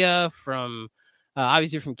Australia, from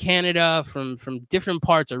obviously from Canada, from different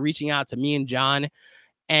parts are reaching out to me and John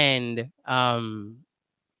and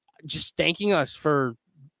just thanking us for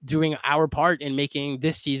doing our part in making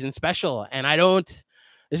this season special. And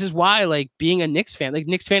this is why, like, being a Knicks fan, like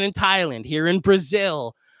Knicks fan in Thailand, here in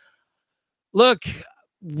Brazil, look,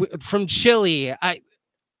 from Chile,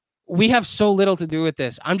 we have so little to do with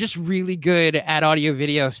this. I'm just really good at audio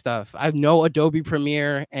video stuff. I know Adobe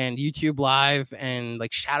Premiere and YouTube Live, and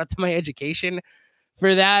like, shout out to my education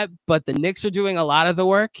for that. But the Knicks are doing a lot of the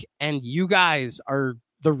work, and you guys are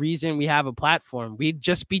the reason we have a platform. We'd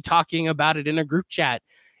just be talking about it in a group chat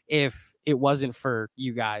if it wasn't for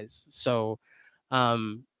you guys. So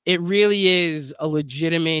it really is a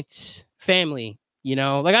legitimate family, you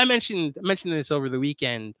know. Like I mentioned this over the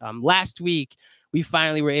weekend. Last week, we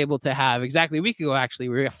finally were able to have, exactly a week ago, actually,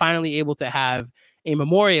 we were finally able to have a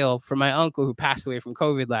memorial for my uncle who passed away from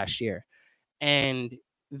COVID last year. And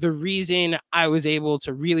the reason I was able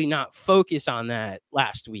to really not focus on that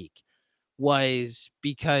last week was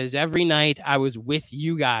because every night I was with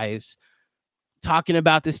you guys talking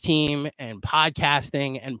about this team and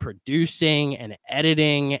podcasting and producing and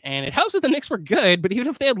editing. And it helps that the Knicks were good, but even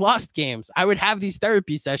if they had lost games, I would have these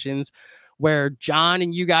therapy sessions where John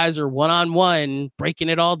and you guys are one-on-one breaking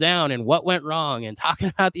it all down and what went wrong and talking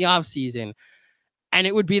about the offseason. And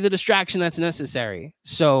it would be the distraction that's necessary.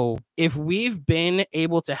 So if we've been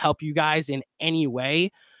able to help you guys in any way,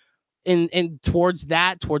 in towards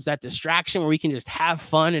that distraction where we can just have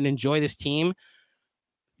fun and enjoy this team,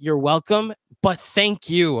 you're welcome. But thank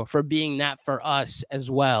you for being that for us as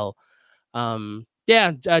well.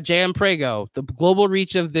 JM Prego, the global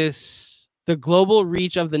reach of the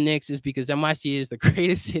Knicks is because NYC is the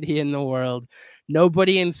greatest city in the world.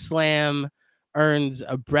 Nobody in Slam earns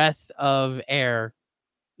a breath of air.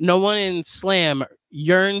 No one in Slam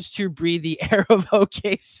yearns to breathe the air of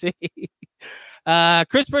OKC.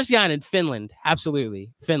 Chris Persian in Finland. Absolutely.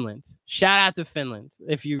 Finland. Shout out to Finland.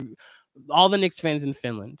 All the Knicks fans in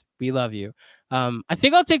Finland, we love you. I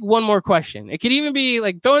think I'll take one more question. It could even be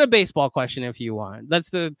like throwing a baseball question if you want.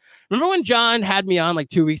 Remember when John had me on like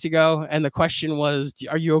 2 weeks ago and the question was,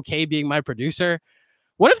 are you okay being my producer?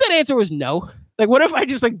 What if that answer was no? Like, what if I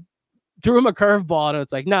just like threw him a curveball and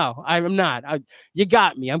it's like, no, I'm not. You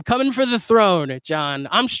got me. I'm coming for the throne, John.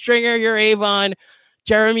 I'm Stringer. You're Avon.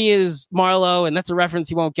 Jeremy is Marlowe, and that's a reference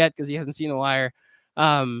he won't get because he hasn't seen The Wire.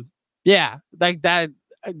 Yeah, like that.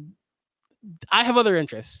 I have other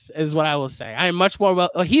interests, is what I will say. I am much more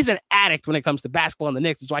he's an addict when it comes to basketball and the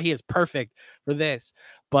Knicks. That's why he is perfect for this.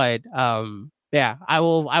 But yeah, I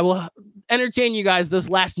will entertain you guys this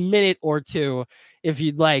last minute or two if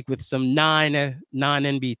you'd like with some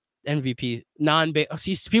non-MVP.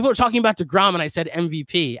 See, people are talking about DeGrom and I said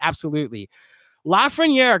MVP. Absolutely.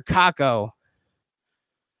 Lafreniere or Kako?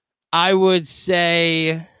 I would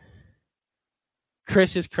say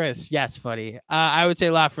Chris is Chris. Yes, buddy. I would say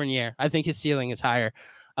Lafreniere. I think his ceiling is higher.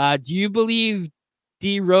 Do you believe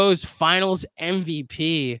D Rose finals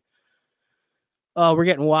MVP? Oh, we're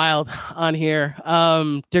getting wild on here.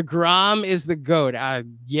 DeGrom is the GOAT.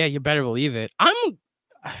 Yeah, you better believe it. I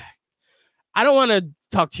don't want to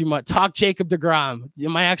talk too much. Talk Jacob DeGrom.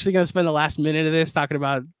 Am I actually going to spend the last minute of this talking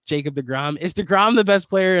about Jacob DeGrom? Is DeGrom the best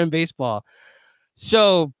player in baseball?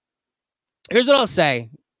 So here's what I'll say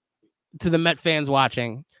to the Met fans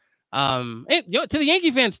watching. To the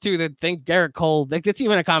Yankee fans too that think Garrett Cole, like that's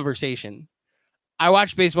even a conversation. I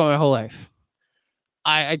watched baseball my whole life.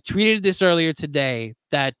 I tweeted this earlier today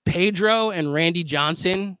that Pedro and Randy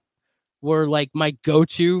Johnson were like my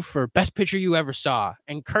go-to for best pitcher you ever saw.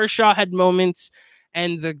 And Kershaw had moments,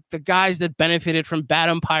 and the guys that benefited from bad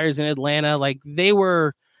umpires in Atlanta, like they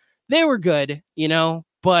were good, you know,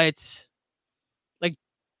 but like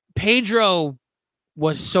Pedro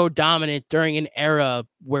was so dominant during an era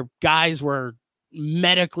where guys were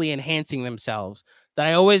medically enhancing themselves that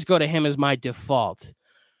I always go to him as my default.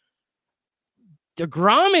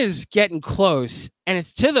 DeGrom is getting close, and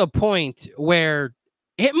it's to the point where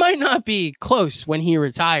it might not be close when he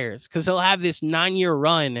retires because he'll have this 9-year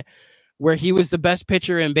run where he was the best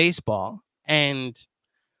pitcher in baseball. And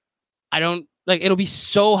I don't like it'll be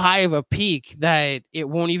so high of a peak that it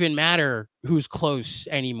won't even matter who's close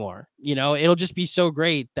anymore. You know, it'll just be so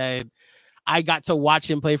great that I got to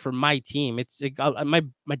watch him play for my team. It's like, my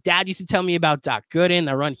dad used to tell me about Doc Gooden,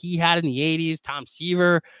 the run he had in the 80s, Tom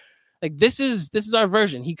Seaver. Like this is our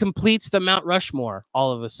version. He completes the Mount Rushmore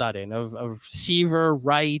all of a sudden of Seaver,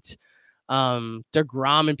 Wright,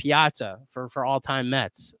 DeGrom, and Piazza for all-time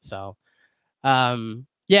Mets. So,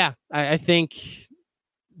 yeah, I think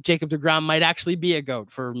Jacob DeGrom might actually be a GOAT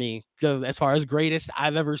for me as far as greatest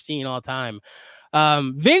I've ever seen all time.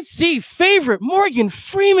 Vince C. favorite Morgan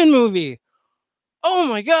Freeman movie. Oh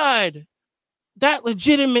my God. That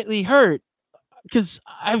legitimately hurt because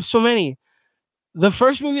I have so many. The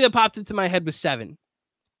first movie that popped into my head was Seven,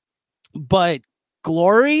 but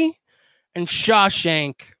Glory and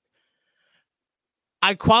Shawshank,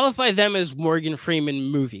 I qualify them as Morgan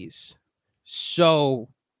Freeman movies. So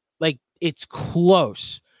like it's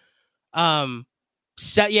close. Futternick,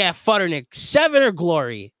 Seven or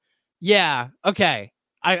Glory. Yeah. Okay.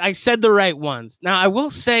 I said the right ones. Now I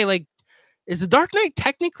will say, like, is The Dark Knight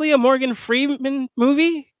technically a Morgan Freeman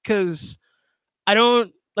movie? Cause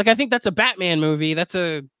I think that's a Batman movie. That's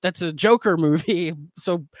a Joker movie.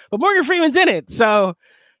 So, but Morgan Freeman's in it. So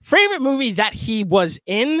favorite movie that he was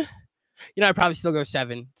in, I'd probably still go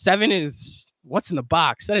Seven. Seven is What's in the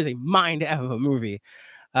Box. That is a mind F of a movie.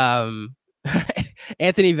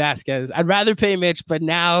 Anthony Vasquez. I'd rather pay Mitch, but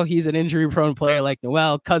now he's an injury-prone player like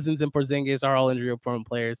Noel. Cousins and Porzingis are all injury-prone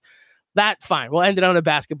players. That fine. We'll end it on a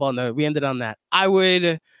basketball note. We ended on that. I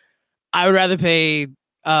would rather pay.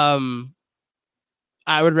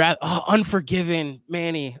 I would rather Unforgiven,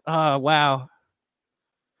 Manny. Oh wow.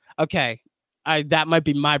 Okay. That might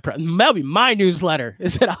be that'll be my newsletter.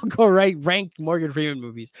 Is that I'll go rank Morgan Freeman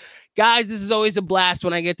movies. Guys, this is always a blast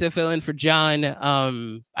when I get to fill in for John.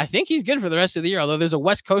 I think he's good for the rest of the year, although there's a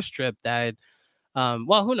West Coast trip that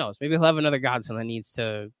well, who knows? Maybe he'll have another godson that needs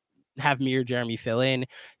to have me or Jeremy fill in.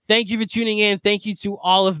 Thank you for tuning in. Thank you to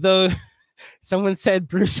all of those. Someone said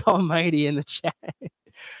Bruce Almighty in the chat.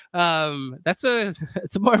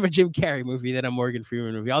 It's more of a Jim Carrey movie than a Morgan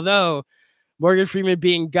Freeman movie, although Morgan Freeman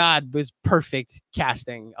being God was perfect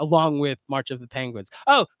casting along with March of the Penguins.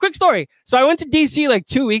 Oh, quick story. So I went to DC like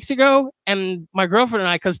 2 weeks ago, and my girlfriend and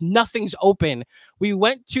I, because nothing's open, we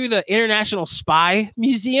went to the International Spy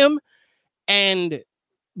Museum. And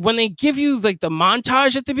when they give you like the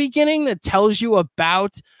montage at the beginning that tells you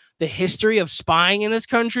about the history of spying in this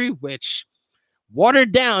country, which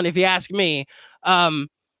watered down, if you ask me.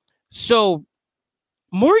 So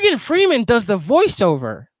Morgan Freeman does the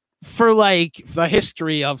voiceover for like the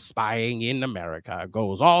history of spying in America. It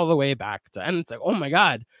goes all the way back to, and it's like, oh my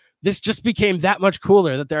God, this just became that much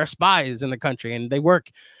cooler that there are spies in the country and they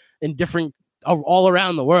work in different all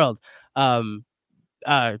around the world. Morgan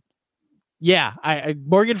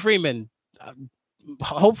Freeman,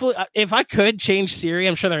 hopefully if I could change Siri,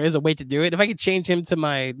 I'm sure there is a way to do it. If I could change him to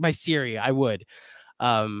my Siri, I would.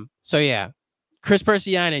 So yeah. Chris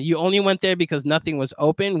Persiana, you only went there because nothing was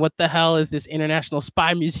open. What the hell is this International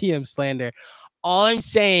Spy Museum slander? All I'm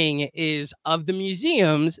saying is, of the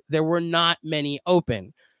museums, there were not many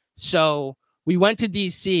open. So we went to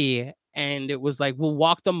DC and it was like, we'll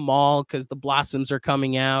walk the mall because the Blossoms are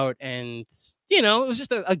coming out. And, it was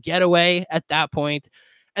just a getaway at that point.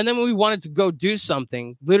 And then when we wanted to go do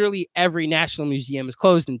something, literally every national museum is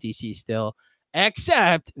closed in DC still,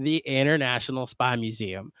 except the International Spy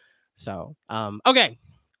Museum. So, okay,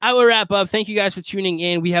 I will wrap up. Thank you guys for tuning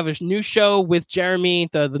in. We have a new show with Jeremy,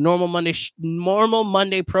 the Normal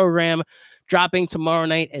Monday program dropping tomorrow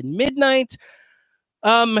night at midnight.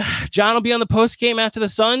 John will be on the post game after the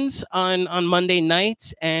Suns on Monday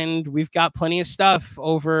night, and we've got plenty of stuff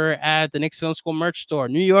over at the Knicks Film School merch store.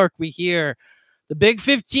 New York, we hear the Big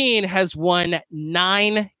 15 has won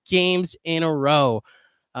 9 games in a row.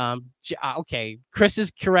 Okay, Chris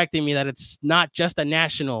is correcting me that it's not just a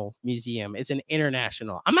national museum, it's an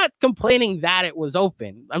international. I'm not complaining that it was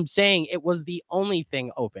open. I'm saying it was the only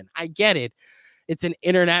thing open. I get it. It's an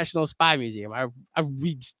international spy museum.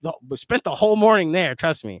 We spent the whole morning there.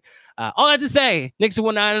 Trust me. All that to say, Knicks have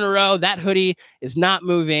won 9 in a row. That hoodie is not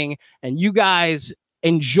moving, and you guys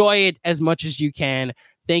enjoy it as much as you can.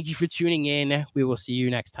 Thank you for tuning in. We will see you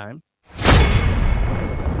next time.